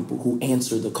qualify people who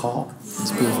answer the call.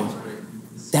 It's beautiful.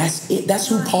 That's it. That's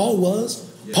who Paul was.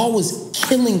 Paul was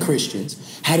killing Christians,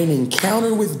 had an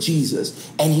encounter with Jesus,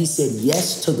 and he said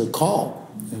yes to the call.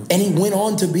 And he went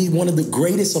on to be one of the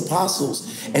greatest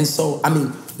apostles. And so, I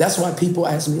mean, that's why people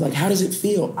ask me, like, how does it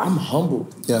feel? I'm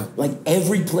humbled. Yeah. Like,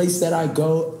 every place that I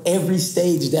go, every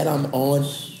stage that I'm on,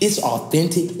 it's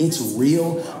authentic, it's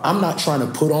real. I'm not trying to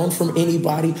put on from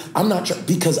anybody. I'm not trying,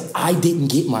 because I didn't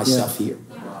get myself here.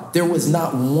 There was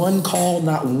not one call,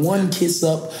 not one kiss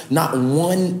up, not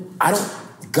one,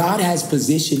 God has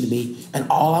positioned me, and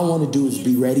all I want to do is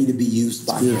be ready to be used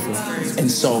by him.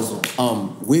 And so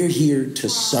we're here to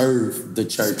serve the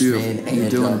church, man,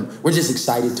 and we're just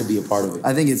excited to be a part of it.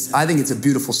 I think it's a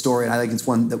beautiful story, and I think it's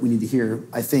one that we need to hear.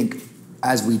 I think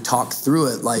as we talk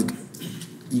through it, like,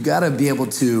 you got to be able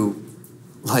to,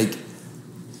 like,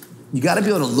 you got to be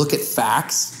able to look at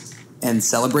facts and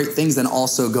celebrate things, then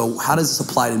also go, how does this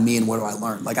apply to me and what do I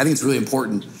learn? Like, I think it's really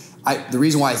important. The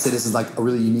reason why I say this is like a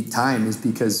really unique time is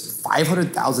because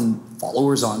 500,000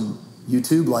 followers on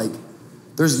YouTube, like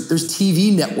there's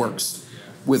TV networks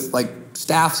with like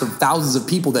staffs of thousands of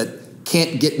people that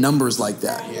can't get numbers like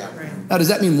that. Now, does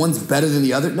that mean one's better than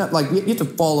the other? No, like you have to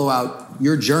follow out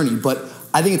your journey, but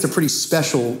I think it's a pretty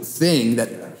special thing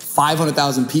that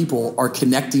 500,000 people are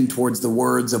connecting towards the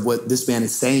words of what this man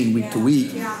is saying week to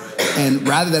week. And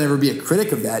rather than ever be a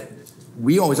critic of that,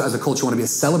 we always, as a culture, want to be a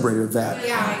celebrator of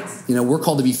that. You know, we're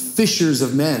called to be fishers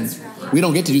of men. We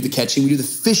don't get to do the catching, we do the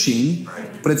fishing,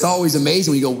 but it's always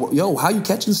amazing when you go, yo, how you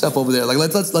catching stuff over there? Like,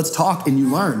 let's talk and you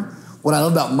learn. What I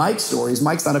love about Mike's story is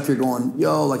Mike's not up here going,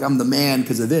 yo, like I'm the man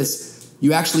because of this.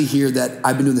 You actually hear that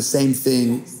I've been doing the same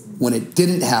thing when it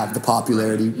didn't have the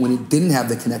popularity, when it didn't have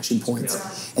the connection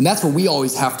points. And that's what we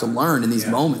always have to learn in these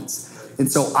moments.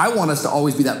 And so I want us to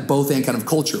always be that both and kind of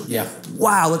culture.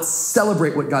 Wow, let's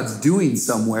celebrate what God's doing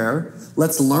somewhere.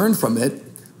 Let's learn from it.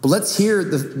 But let's hear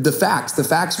the facts. The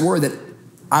facts were that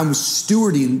I'm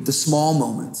stewarding the small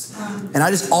moments. And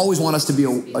I just always want us to be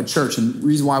a church. And the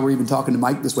reason why we're even talking to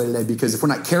Mike this way today, because if we're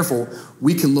not careful,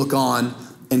 we can look on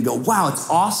and go, wow, it's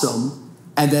awesome.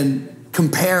 And then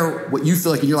compare what you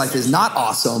feel like in your life is not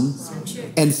awesome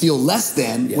and feel less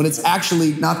than when it's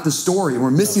actually not the story.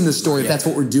 We're missing the story if that's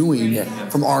what we're doing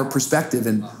from our perspective.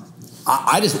 And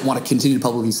I just want to continue to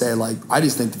publicly say, like, I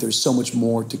just think that there's so much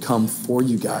more to come for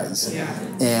you guys.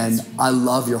 And I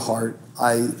love your heart.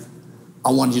 I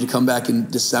wanted you to come back in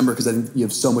December because I think you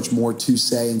have so much more to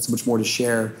say and so much more to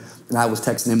share. And I was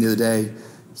texting him the other day.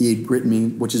 He had written me,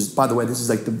 which is, by the way, this is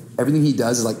like everything he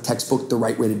does is like textbook the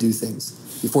right way to do things.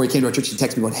 Before he came to our church, he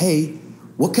texted me going, hey,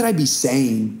 what could I be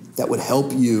saying that would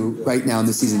help you right now in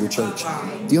this season of your church? Do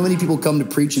you know how many people come to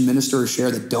preach and minister or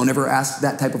share that don't ever ask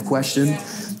that type of question?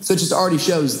 So it just already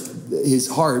shows his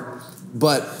heart.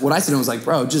 But what I said to him was like,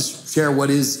 bro, just share what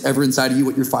is ever inside of you,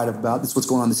 what you're fired up about. That's what's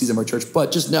going on in the season of our church.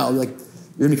 But just know, like,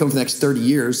 you're going to be coming for the next 30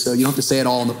 years, so you don't have to say it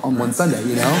all on one Sunday,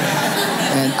 you know?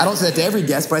 And I don't say that to every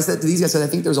guest, but I said to these guys, I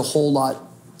think there's a whole lot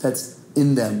that's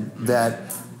in them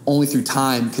that only through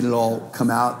time can it all come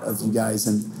out of you guys.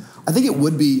 And I think it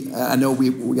would be, I know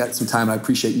we got some time, and I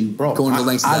appreciate you going to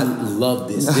lengths of that. I love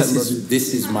this.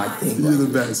 This is my thing. You're the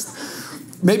best.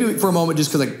 Maybe for a moment,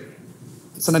 just because like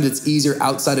sometimes it's easier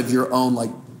outside of your own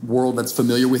like world that's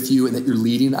familiar with you and that you're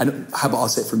leading. I'll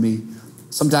say it for me.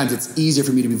 Sometimes it's easier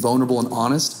for me to be vulnerable and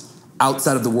honest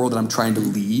outside of the world that I'm trying to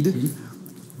lead.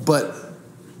 But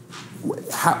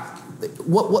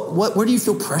where do you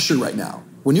feel pressure right now?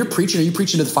 When you're preaching, are you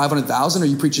preaching to the 500,000? Or are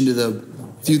you preaching to the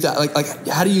few thousand? Like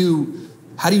how do you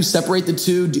separate the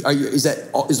two?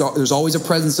 There's always a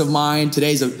presence of mind.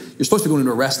 You're supposed to be going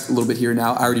into a rest a little bit here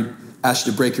now. I already asked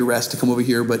you to break your rest to come over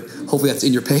here, but hopefully that's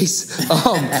in your pace.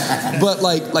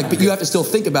 But you have to still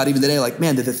think about even today, like,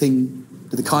 man, did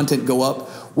the content go up?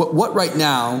 What right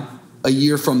now, a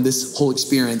year from this whole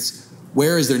experience,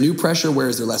 where is there new pressure? Where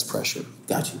is there less pressure?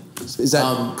 Got you. Is that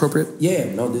appropriate?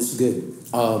 Yeah, no, this is good.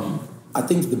 I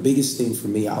think the biggest thing for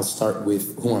me, I'll start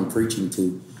with who I'm preaching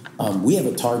to. We have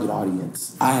a target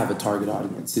audience. I have a target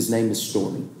audience. His name is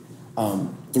Stormy.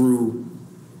 Through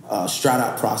Strat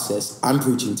Out process, I'm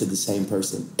preaching to the same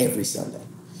person every Sunday.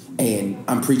 And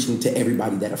I'm preaching to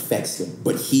everybody that affects him,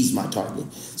 but he's my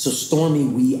target. So Stormy,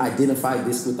 we identified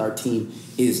this with our team,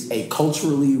 is a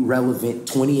culturally relevant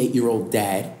 28-year-old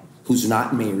dad who's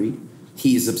not married.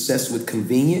 He is obsessed with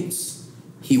convenience.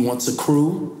 He wants a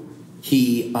crew.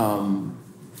 He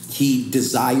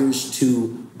desires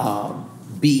to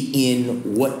be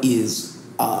in what is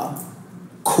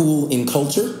cool in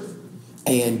culture,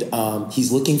 and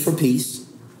he's looking for peace,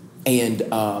 and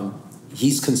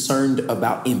he's concerned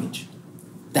about image.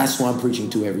 That's what I'm preaching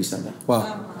to every Sunday.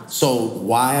 Wow. So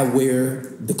why I wear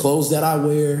the clothes that I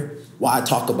wear, why I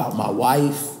talk about my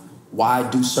wife, why I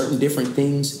do certain different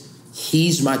things,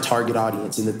 he's my target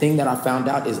audience. And the thing that I found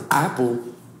out is Apple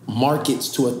markets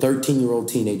to a 13-year-old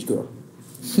teenage girl.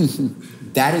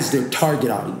 That is their target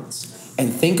audience.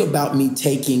 And think about me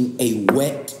taking a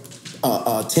wet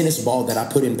tennis ball that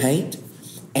I put in paint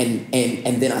and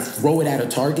then I throw it at a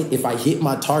target. If I hit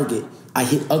my target, I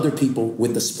hit other people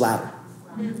with the splatter.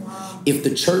 If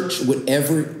the church would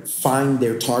ever find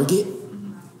their target,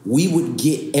 we would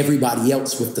get everybody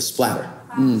else with the splatter.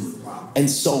 And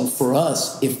so for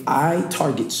us, if I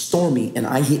target Stormy and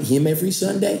I hit him every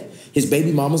Sunday, his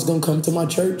baby mama's gonna come to my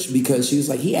church because she was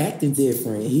like, he acting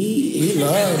different. He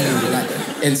loved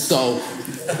me. And so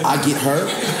I get her.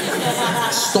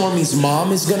 Stormy's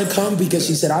mom is gonna come because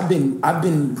she said, I've been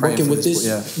working with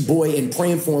this boy and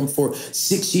praying for him for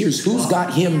 6 years. Who's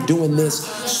got him doing this?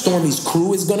 Stormy's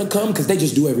crew is gonna come because they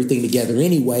just do everything together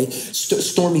anyway.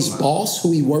 Stormy's boss,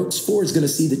 who he works for, is gonna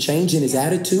see the change in his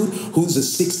attitude. Who's a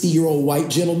 60-year-old white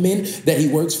gentleman that he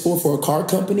works for a car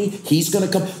company? He's gonna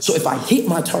come. So if I hit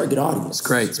my target audience, it's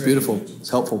great. It's beautiful. It's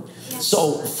helpful.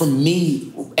 So for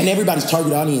me, and everybody's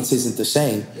target audience isn't the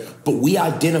same, but we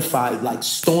identified like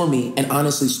Stormy, and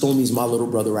honestly, Stormy's my little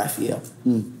brother Raphael.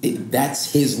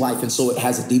 That's his life, and so it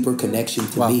has a deeper connection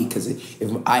to me, because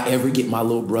if I ever get my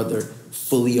little brother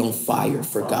fully on fire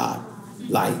for God,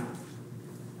 like,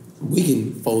 we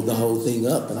can fold the whole thing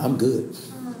up and I'm good.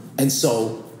 And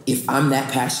so if I'm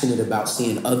that passionate about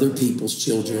seeing other people's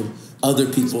children, other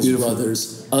people's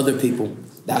brothers, other people,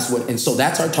 and so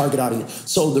that's our target audience.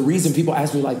 So the reason people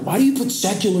ask me, like, why do you put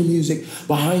secular music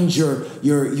behind your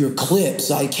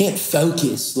clips? I can't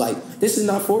focus. Like, this is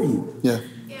not for you. Yeah.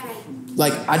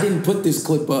 Like, I didn't put this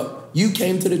clip up. You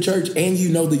came to the church and you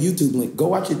know the YouTube link. Go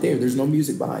watch it there. There's no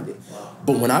music behind it.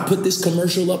 But when I put this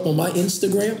commercial up on my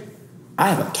Instagram, I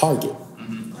have a target.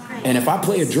 And if I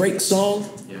play a Drake song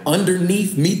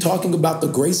underneath me talking about the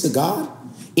grace of God,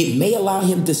 it may allow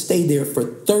him to stay there for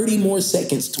 30 more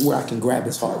seconds to where I can grab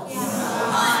his heart.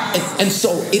 And so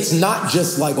it's not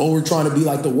just like, oh, we're trying to be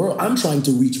like the world. I'm trying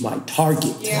to reach my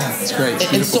target. That's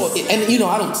great. And so, you know,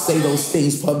 I don't say those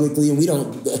things publicly, and we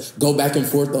don't go back and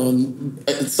forth on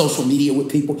social media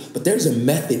with people, but there's a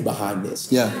method behind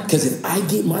this. Yeah. Because if I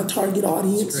get my target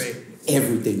audience,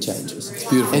 everything changes. It's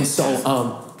beautiful. And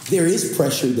so there is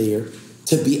pressure there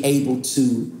to be able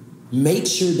to make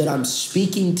sure that I'm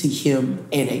speaking to him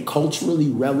in a culturally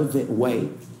relevant way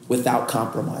without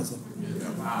compromising.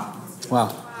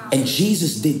 Wow. And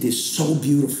Jesus did this so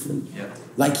beautifully.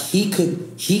 Like he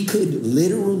could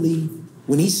literally,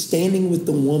 when he's standing with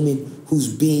the woman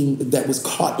that was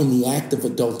caught in the act of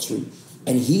adultery,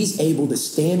 and he's able to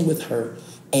stand with her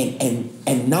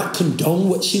and not condone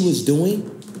what she was doing,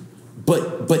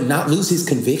 but not lose his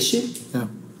conviction. Yeah.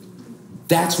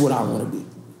 That's what I want to be.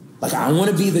 Like, I want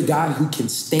to be the guy who can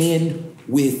stand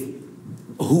with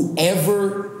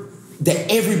whoever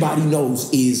that everybody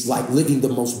knows is like living the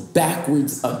most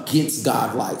backwards against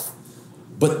God life,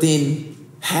 but then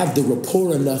have the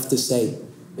rapport enough to say,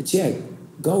 but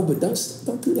go, but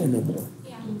don't do that no more.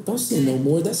 Yeah. Don't sin no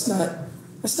more. That's not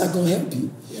going to help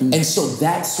you. Yeah. And so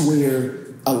that's where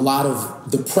a lot of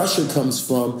the pressure comes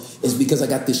from, is because I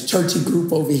got this churchy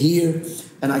group over here,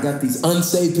 and I got these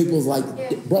unsaved people like,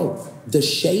 bro, the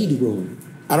shade room.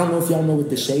 I don't know if y'all know what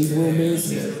the shade room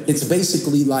is. It's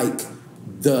basically like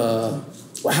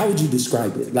how would you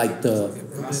describe it? Like a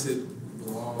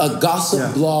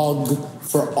gossip blog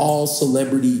for all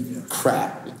celebrity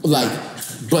crap. Like,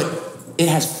 but it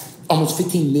has almost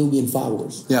 15 million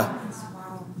followers. Yeah.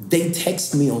 They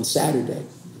text me on Saturday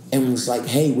and was like,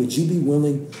 hey, would you be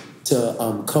willing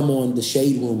to come on the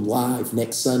Shade Room live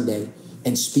next Sunday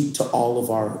and speak to all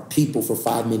of our people for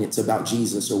 5 minutes about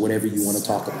Jesus or whatever you want to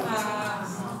talk about?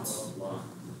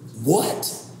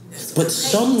 What? But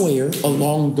somewhere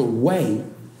along the way,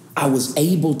 I was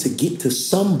able to get to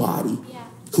somebody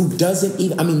who doesn't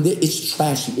even, I mean, it's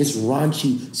trashy, it's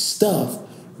raunchy stuff,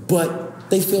 but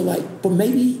they feel like, but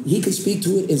maybe he could speak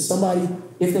to it, and somebody,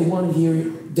 if they want to hear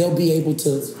it, they'll be able to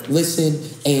listen.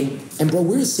 And bro,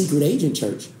 we're a secret agent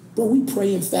church. Bro, we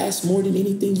pray and fast more than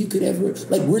anything you could ever,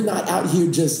 like, we're not out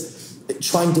here just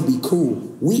trying to be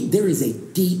cool. There is a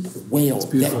deep well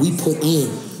that we put in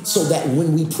so that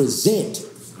when we present,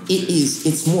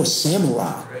 it's more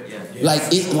samurai.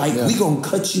 We gonna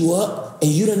cut you up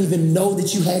and you don't even know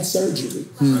that you had surgery.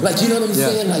 Like, you know what I'm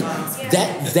saying? Like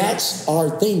that's our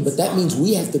thing, but that means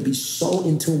we have to be so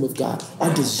in tune with God.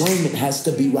 Our discernment has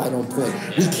to be right on point.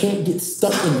 We can't get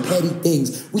stuck in petty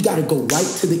things. We gotta go right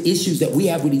to the issues that we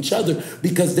have with each other,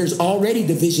 because there's already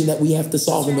division that we have to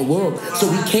solve in the world. So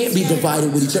we can't be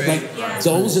divided with each other. Like,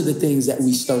 those are the things that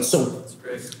we start. So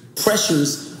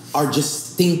pressures are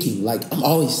just thinking. Like, I'm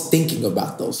always thinking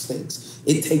about those things.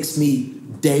 It takes me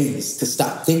days to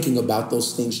stop thinking about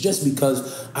those things, just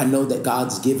because I know that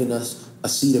God's given us a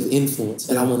seat of influence,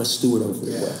 and I want to steward over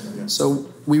it well. So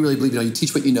we really believe, you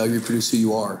teach what you know, you reproduce who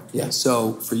you are. Yeah.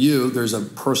 So for you, there's a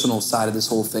personal side of this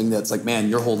whole thing that's like, man,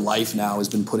 your whole life now has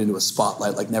been put into a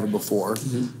spotlight like never before.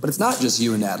 Mm-hmm. But it's not just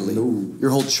you and Natalie. No. Your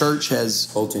whole church has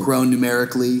grown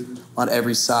numerically on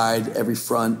every side, every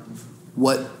front.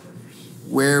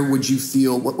 Where would you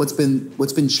feel, what's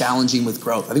been challenging with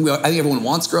growth? I think everyone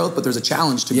wants growth, but there's a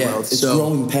challenge to growth. It's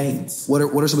growing pains. What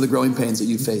are some of the growing pains that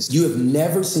you faced? You have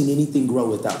never seen anything grow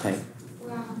without pain.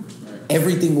 Wow.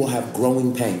 Everything will have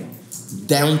growing pain,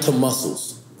 down to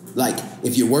muscles. Like,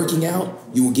 if you're working out,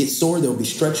 you will get sore. There will be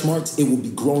stretch marks. It will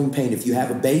be growing pain. If you have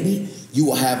a baby, you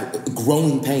will have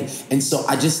growing pain. And so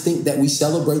I just think that we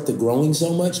celebrate the growing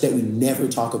so much that we never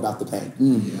talk about the pain.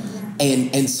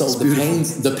 And so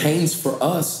the pains for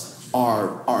us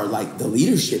are like the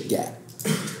leadership gap.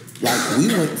 Like, we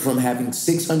went from having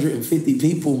 650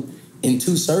 people in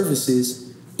 2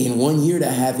 services in 1 year to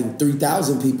having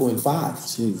 3,000 people in 5.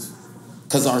 Jeez.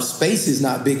 Because our space is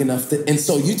not big enough to, and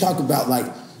so you talk about like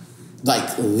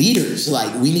leaders,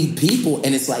 like we need people,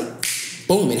 and it's like,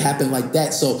 boom, it happened like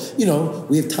that. So, you know,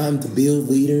 we have time to build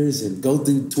leaders and go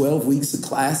through 12 weeks of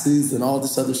classes and all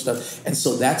this other stuff. And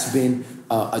so that's been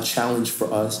a challenge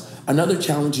for us. Another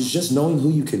challenge is just knowing who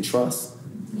you can trust.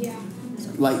 Yeah.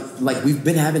 Like we've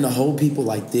been having to hold people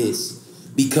like this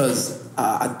because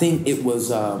I think it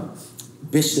was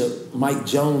Bishop Mike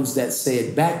Jones that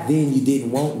said, back then you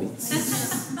didn't want me,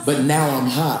 but now I'm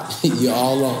hot. You're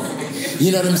all on.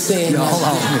 You know what I'm saying? You're all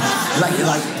on.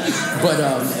 But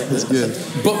that's good.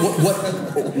 But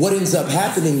what ends up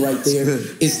happening right there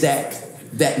is that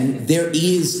there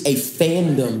is a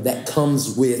fandom that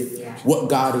comes with what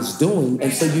God is doing,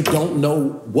 and so you don't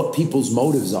know what people's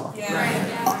motives are.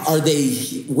 Are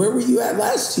they? Where were you at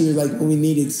last year? Like, when we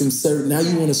needed some serve. Now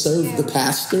you want to serve the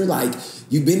pastor? Like,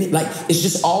 you've been like, it's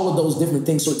just all of those different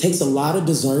things. So it takes a lot of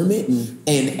discernment,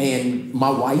 and my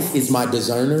wife is my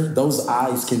discerner. Those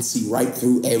eyes can see right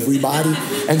through everybody,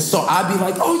 and so I'd be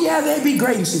like, oh yeah, that'd be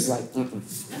great, and she's like, and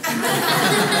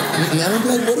I'm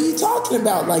like, what are you talking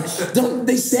about? Like,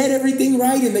 they said everything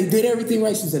right and they did everything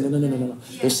right. She said, no.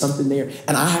 There's something there,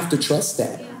 and I have to trust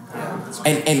that.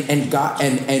 And God,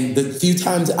 and the few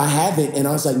times I haven't, and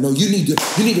I was like, no, you need to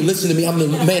listen to me. I'm the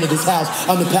man of this house.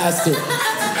 I'm the pastor.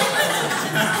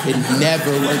 It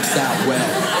never works out well.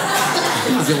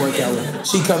 It doesn't work out well.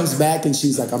 She comes back and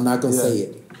she's like, I'm not gonna say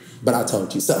it, but I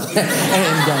told you so.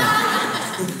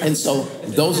 And so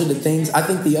those are the things. I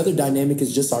think the other dynamic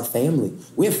is just our family.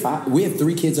 We have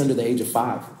 3 kids under the age of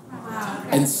 5.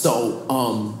 And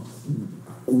so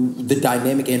the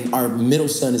dynamic, and our middle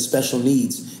son is special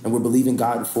needs, and we're believing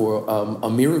God for a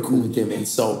miracle with him. And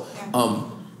so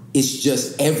it's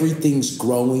just everything's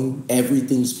growing,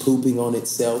 everything's pooping on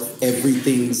itself,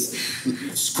 everything's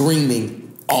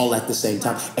screaming all at the same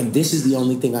time. And this is the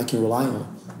only thing I can rely on,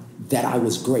 that I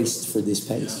was graced for this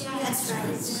pace. That's right.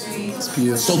 It's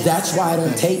beautiful. So that's why I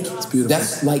don't take. It's beautiful.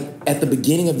 That's like at the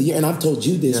beginning of the year, and I've told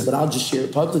you this, but I'll just share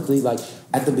it publicly. Like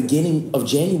at the beginning of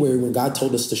January, when God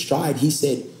told us to stride, he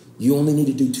said, you only need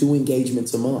to do 2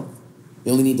 engagements a month.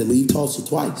 You only need to leave Tulsa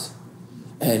twice.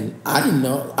 And I didn't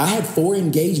know. I had 4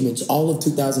 engagements all of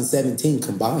 2017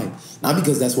 combined. Not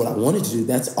because that's what I wanted to do.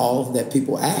 That's all that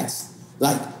people asked.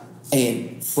 Like,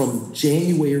 and from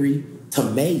January to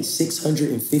May,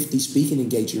 650 speaking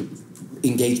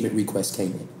engagement requests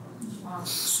came in.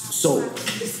 So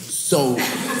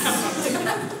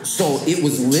it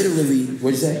was literally,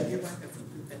 what'd you say?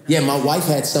 Yeah, my wife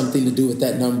had something to do with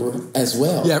that number as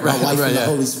well. Yeah, right. My wife and the yeah.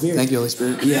 Holy Spirit. Thank you, Holy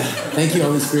Spirit. Yeah, thank you,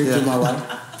 Holy Spirit, for my wife.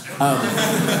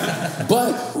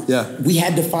 But we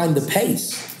had to find the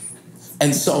pace.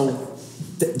 And so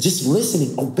just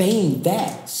listening, obeying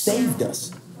that saved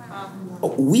us.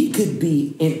 We could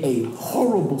be in a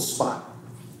horrible spot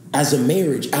as a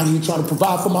marriage, out here trying to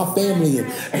provide for my family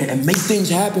and make things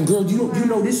happen. Girl, you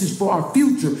know this is for our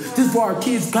future. This is for our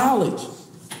kids' college.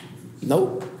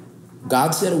 Nope.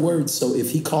 God said a word, so if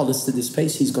he called us to this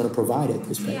pace, he's going to provide at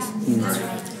this pace.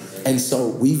 And so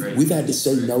we've had to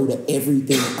say no to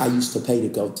everything I used to pay to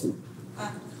go to.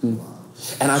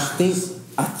 And I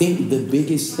think the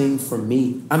biggest thing for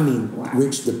me,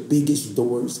 Rich, the biggest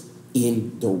doors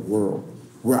in the world,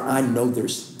 where I know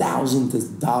there's thousands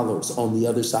of dollars on the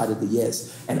other side of the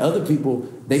yes. And other people,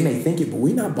 they may think it, but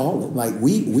we're not balling. Like,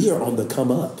 we are on the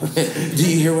come up. Do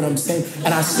you hear what I'm saying?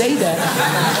 And I say that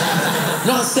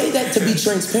to be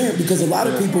transparent, because a lot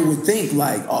of people would think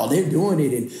like, oh, they're doing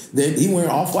it and he wearing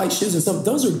off-white shoes and stuff.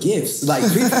 Those are gifts. Like,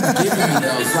 people are giving me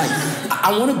those. Like,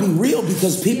 I want to be real,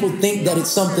 because people think that it's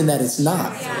something that it's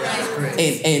not.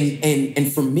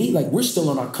 And for me, like, we're still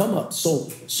on our come up.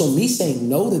 So me saying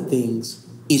no to things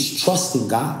is trusting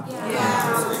God.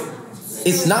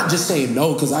 It's not just saying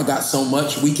no because I got so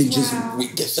much we can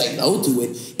say no to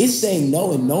it. It's saying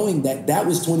no and knowing that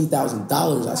was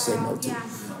 $20,000 I said no to.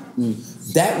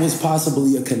 That was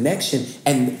possibly a connection.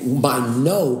 And my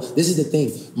no, this is the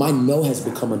thing, my no has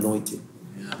become anointed.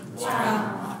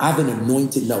 I have an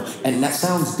anointed no. And that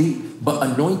sounds deep, but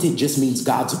anointed just means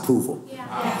God's approval.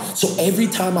 So every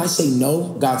time I say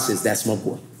no, God says, that's my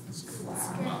boy.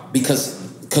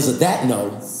 Because of that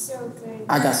no,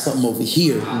 I got something over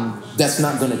here that's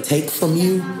not going to take from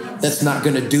you that's not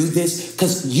going to do this.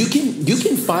 Because you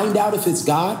can find out if it's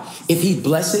God if he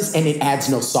blesses and it adds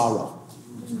no sorrow.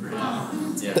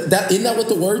 Isn't that what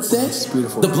the word says?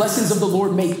 Beautiful. The blessings of the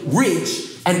Lord make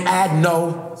rich and add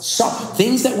no sorrow.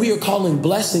 Things that we are calling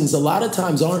blessings a lot of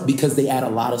times aren't because they add a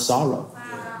lot of sorrow.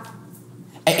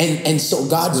 And so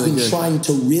God's really been trying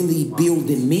to really build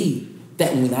in me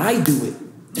that when I do it,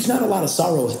 there's not a lot of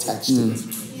sorrow attached to it.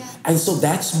 And so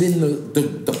that's been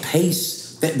the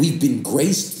pace that we've been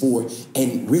graced for.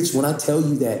 And Rich, when I tell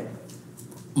you that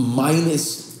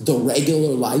minus the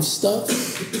regular life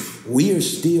stuff, we are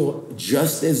still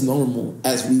just as normal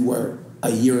as we were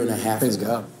a year and a half Praise ago.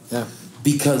 God. Yeah.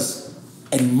 Because,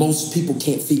 and most people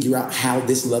can't figure out how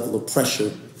this level of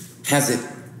pressure hasn't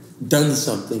done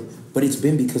something, but it's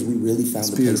been because we really found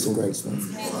the pace of grace, man.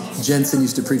 Jensen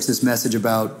used to preach this message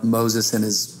about Moses and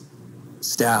his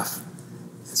staff.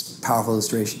 This powerful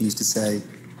illustration. He used to say,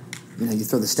 you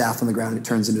throw the staff on the ground and it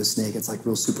turns into a snake. It's like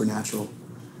real supernatural.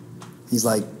 He's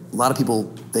like, a lot of people,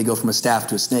 they go from a staff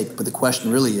to a snake, but the question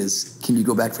really is, can you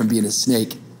go back from being a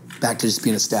snake back to just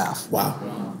being a staff? Wow.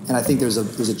 And I think there's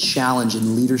a challenge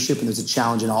in leadership, and there's a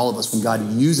challenge in all of us when God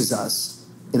uses us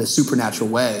in a supernatural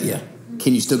way. Yeah.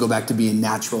 Can you still go back to being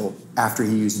natural after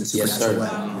he used in a supernatural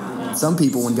way? Some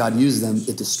people, when God uses them,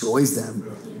 it destroys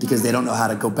them because they don't know how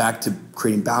to go back to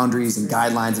creating boundaries and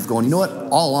guidelines of going, you know what?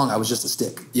 All along, I was just a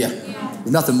stick. Yeah.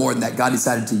 There's nothing more than that. God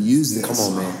decided to use this.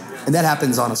 Come on, man. And that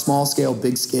happens on a small scale,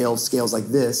 big scale, scales like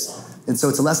this. And so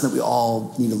it's a lesson that we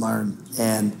all need to learn.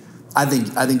 And I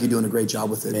think you're doing a great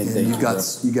job with it. Man, and you got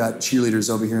cheerleaders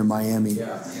over here in Miami.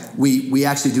 Yeah. We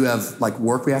actually do have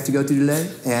work we have to go to today,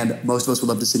 and most of us would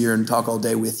love to sit here and talk all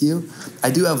day with you. I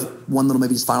do have one little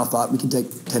maybe just final thought. We can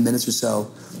take 10 minutes or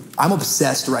so. I'm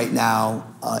obsessed right now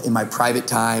in my private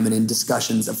time and in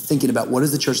discussions of thinking about what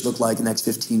does the church look like in the next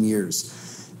 15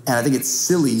 years. And I think it's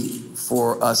silly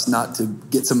for us not to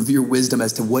get some of your wisdom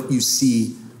as to what you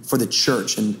see for the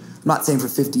church. And I'm not saying for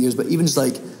 50 years, but even just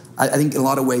I think in a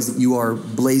lot of ways that you are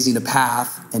blazing a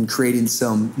path and creating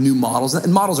some new models.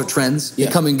 And models are trends. They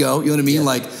come and go. You know what I mean? Yeah.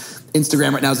 Like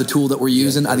Instagram right now is a tool that we're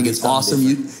using. I think it's awesome.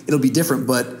 It'll be different,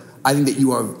 but I think that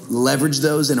you are leveraged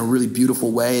those in a really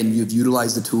beautiful way and you've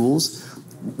utilized the tools.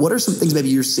 What are some things maybe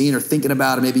you're seeing or thinking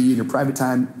about, or maybe you in your private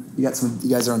time, you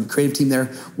guys are on the creative team there.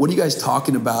 What are you guys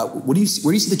talking about? Where do you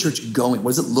see the church going?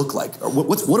 What does it look like? Or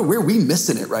where are we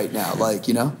missing it right now?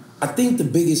 I think the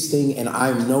biggest thing, and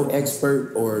I'm no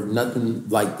expert or nothing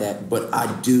like that, but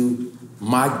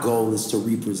my goal is to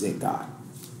represent God.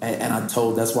 And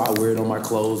that's why I wear it on my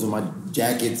clothes and my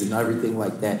jackets and everything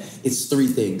like that. It's three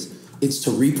things. It's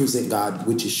to represent God,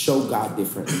 which is show God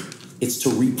differently. It's to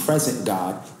represent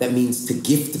God. That means to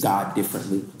gift God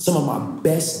differently. Some of my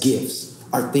best gifts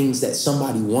are things that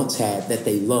somebody once had that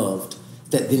they loved,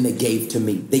 that then they gave to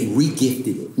me. They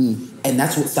re-gifted it. And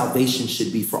that's what salvation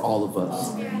should be for all of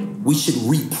us. We should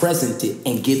represent it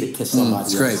and give it to somebody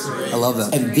else. That's great. I love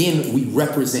that. And then we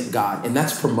represent God, and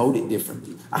that's promoted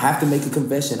differently. I have to make a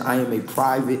confession. I am a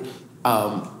private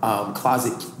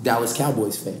closet Dallas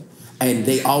Cowboys fan. And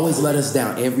they always let us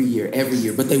down every year,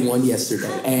 but they won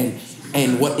yesterday.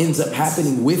 And what ends up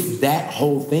happening with that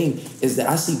whole thing is that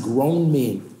I see grown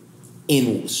men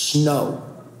in snow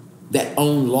that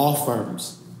own law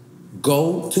firms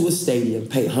go to a stadium,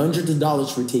 pay hundreds of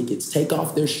dollars for tickets, take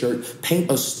off their shirt,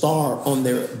 paint a star on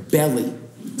their belly,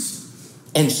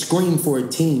 and scream for a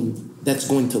team that's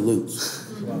going to lose.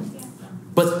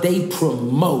 But they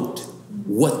promote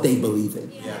what they believe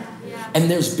in. And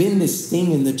there's been this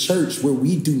thing in the church where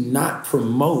we do not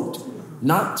promote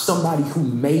not somebody who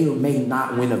may or may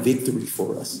not win a victory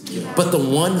for us, but the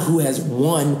one who has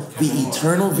won the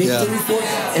eternal victory for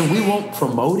us, and we won't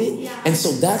promote it. And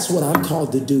so that's what I'm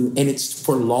called to do. And it's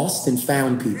for lost and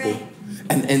found people.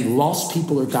 And lost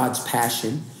people are God's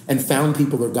passion, and found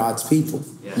people are God's people.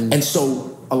 And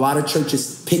so a lot of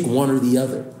churches pick one or the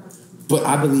other. But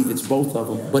I believe it's both of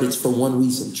them, but it's for one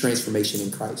reason, transformation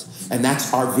in Christ. And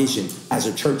that's our vision as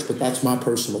a church, but that's my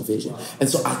personal vision. And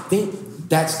so I think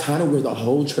that's kind of where the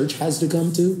whole church has to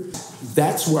come to.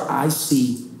 That's where I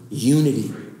see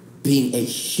unity being a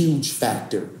huge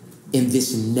factor in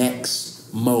this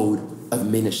next mode of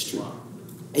ministry,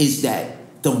 is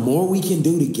that the more we can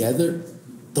do together,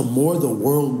 the more the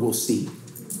world will see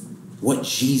what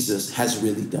Jesus has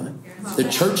really done. The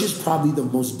church is probably the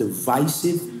most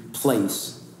divisive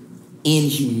place in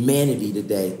humanity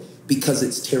today because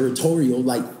it's territorial,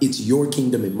 like it's your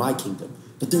kingdom and my kingdom.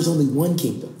 But there's only one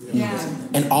kingdom.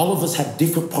 And all of us have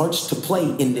different parts to play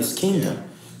in this kingdom.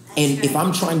 And if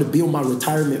I'm trying to build my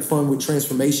retirement fund with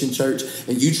Transformation Church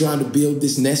and you trying to build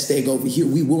this nest egg over here,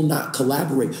 we will not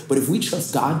collaborate. But if we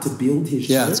trust God to build his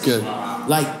church, that's good.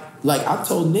 Like Like I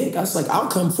told Nick, I was like, I'll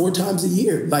come 4 times a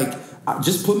year. Like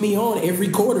just put me on every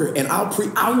quarter and I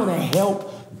want to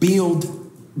help build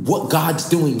what God's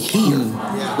doing here.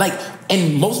 Like,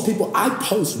 and most people I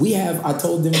post, I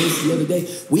told them this the other day,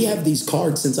 we have these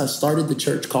cards since I started the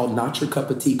church called Not Your Cup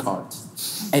of Tea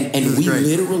cards. And we great.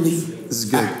 Literally, this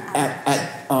is good.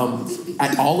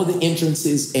 At all of the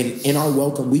entrances and in our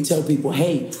welcome, we tell people,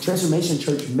 hey, Transformation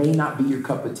Church may not be your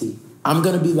cup of tea. I'm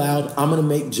going to be loud. I'm going to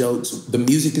make jokes. The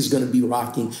music is going to be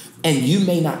rocking. And you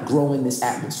may not grow in this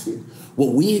atmosphere.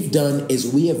 What we have done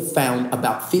is we have found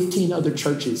about 15 other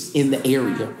churches in the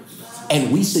area.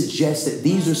 And we suggest that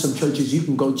these are some churches you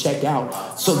can go check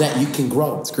out so that you can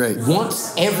grow. It's great.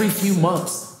 Once every few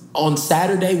months on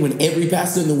Saturday when every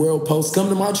pastor in the world posts, come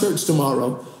to my church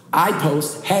tomorrow, I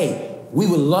post, hey, we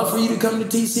would love for you to come to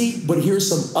TC, but here's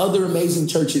some other amazing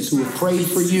churches who have prayed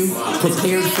for you,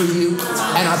 prepared for you.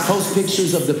 And I post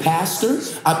pictures of the pastor.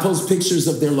 I post pictures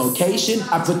of their location.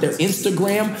 I put their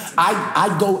Instagram.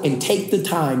 I go and take the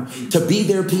time to be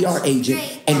their PR agent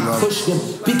and push them.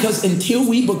 Because until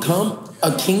we become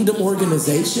a kingdom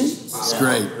organization, it's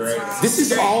great. This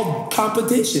is all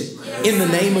competition in the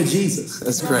name of Jesus.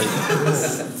 That's great.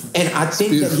 And I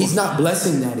think that he's not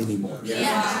blessing that anymore.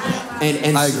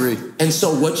 And I agree. And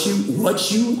so what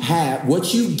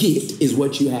you get is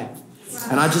what you have.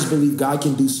 And I just believe God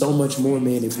can do so much more,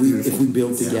 man, if we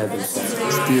build together. So.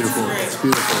 It's beautiful. It's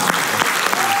beautiful.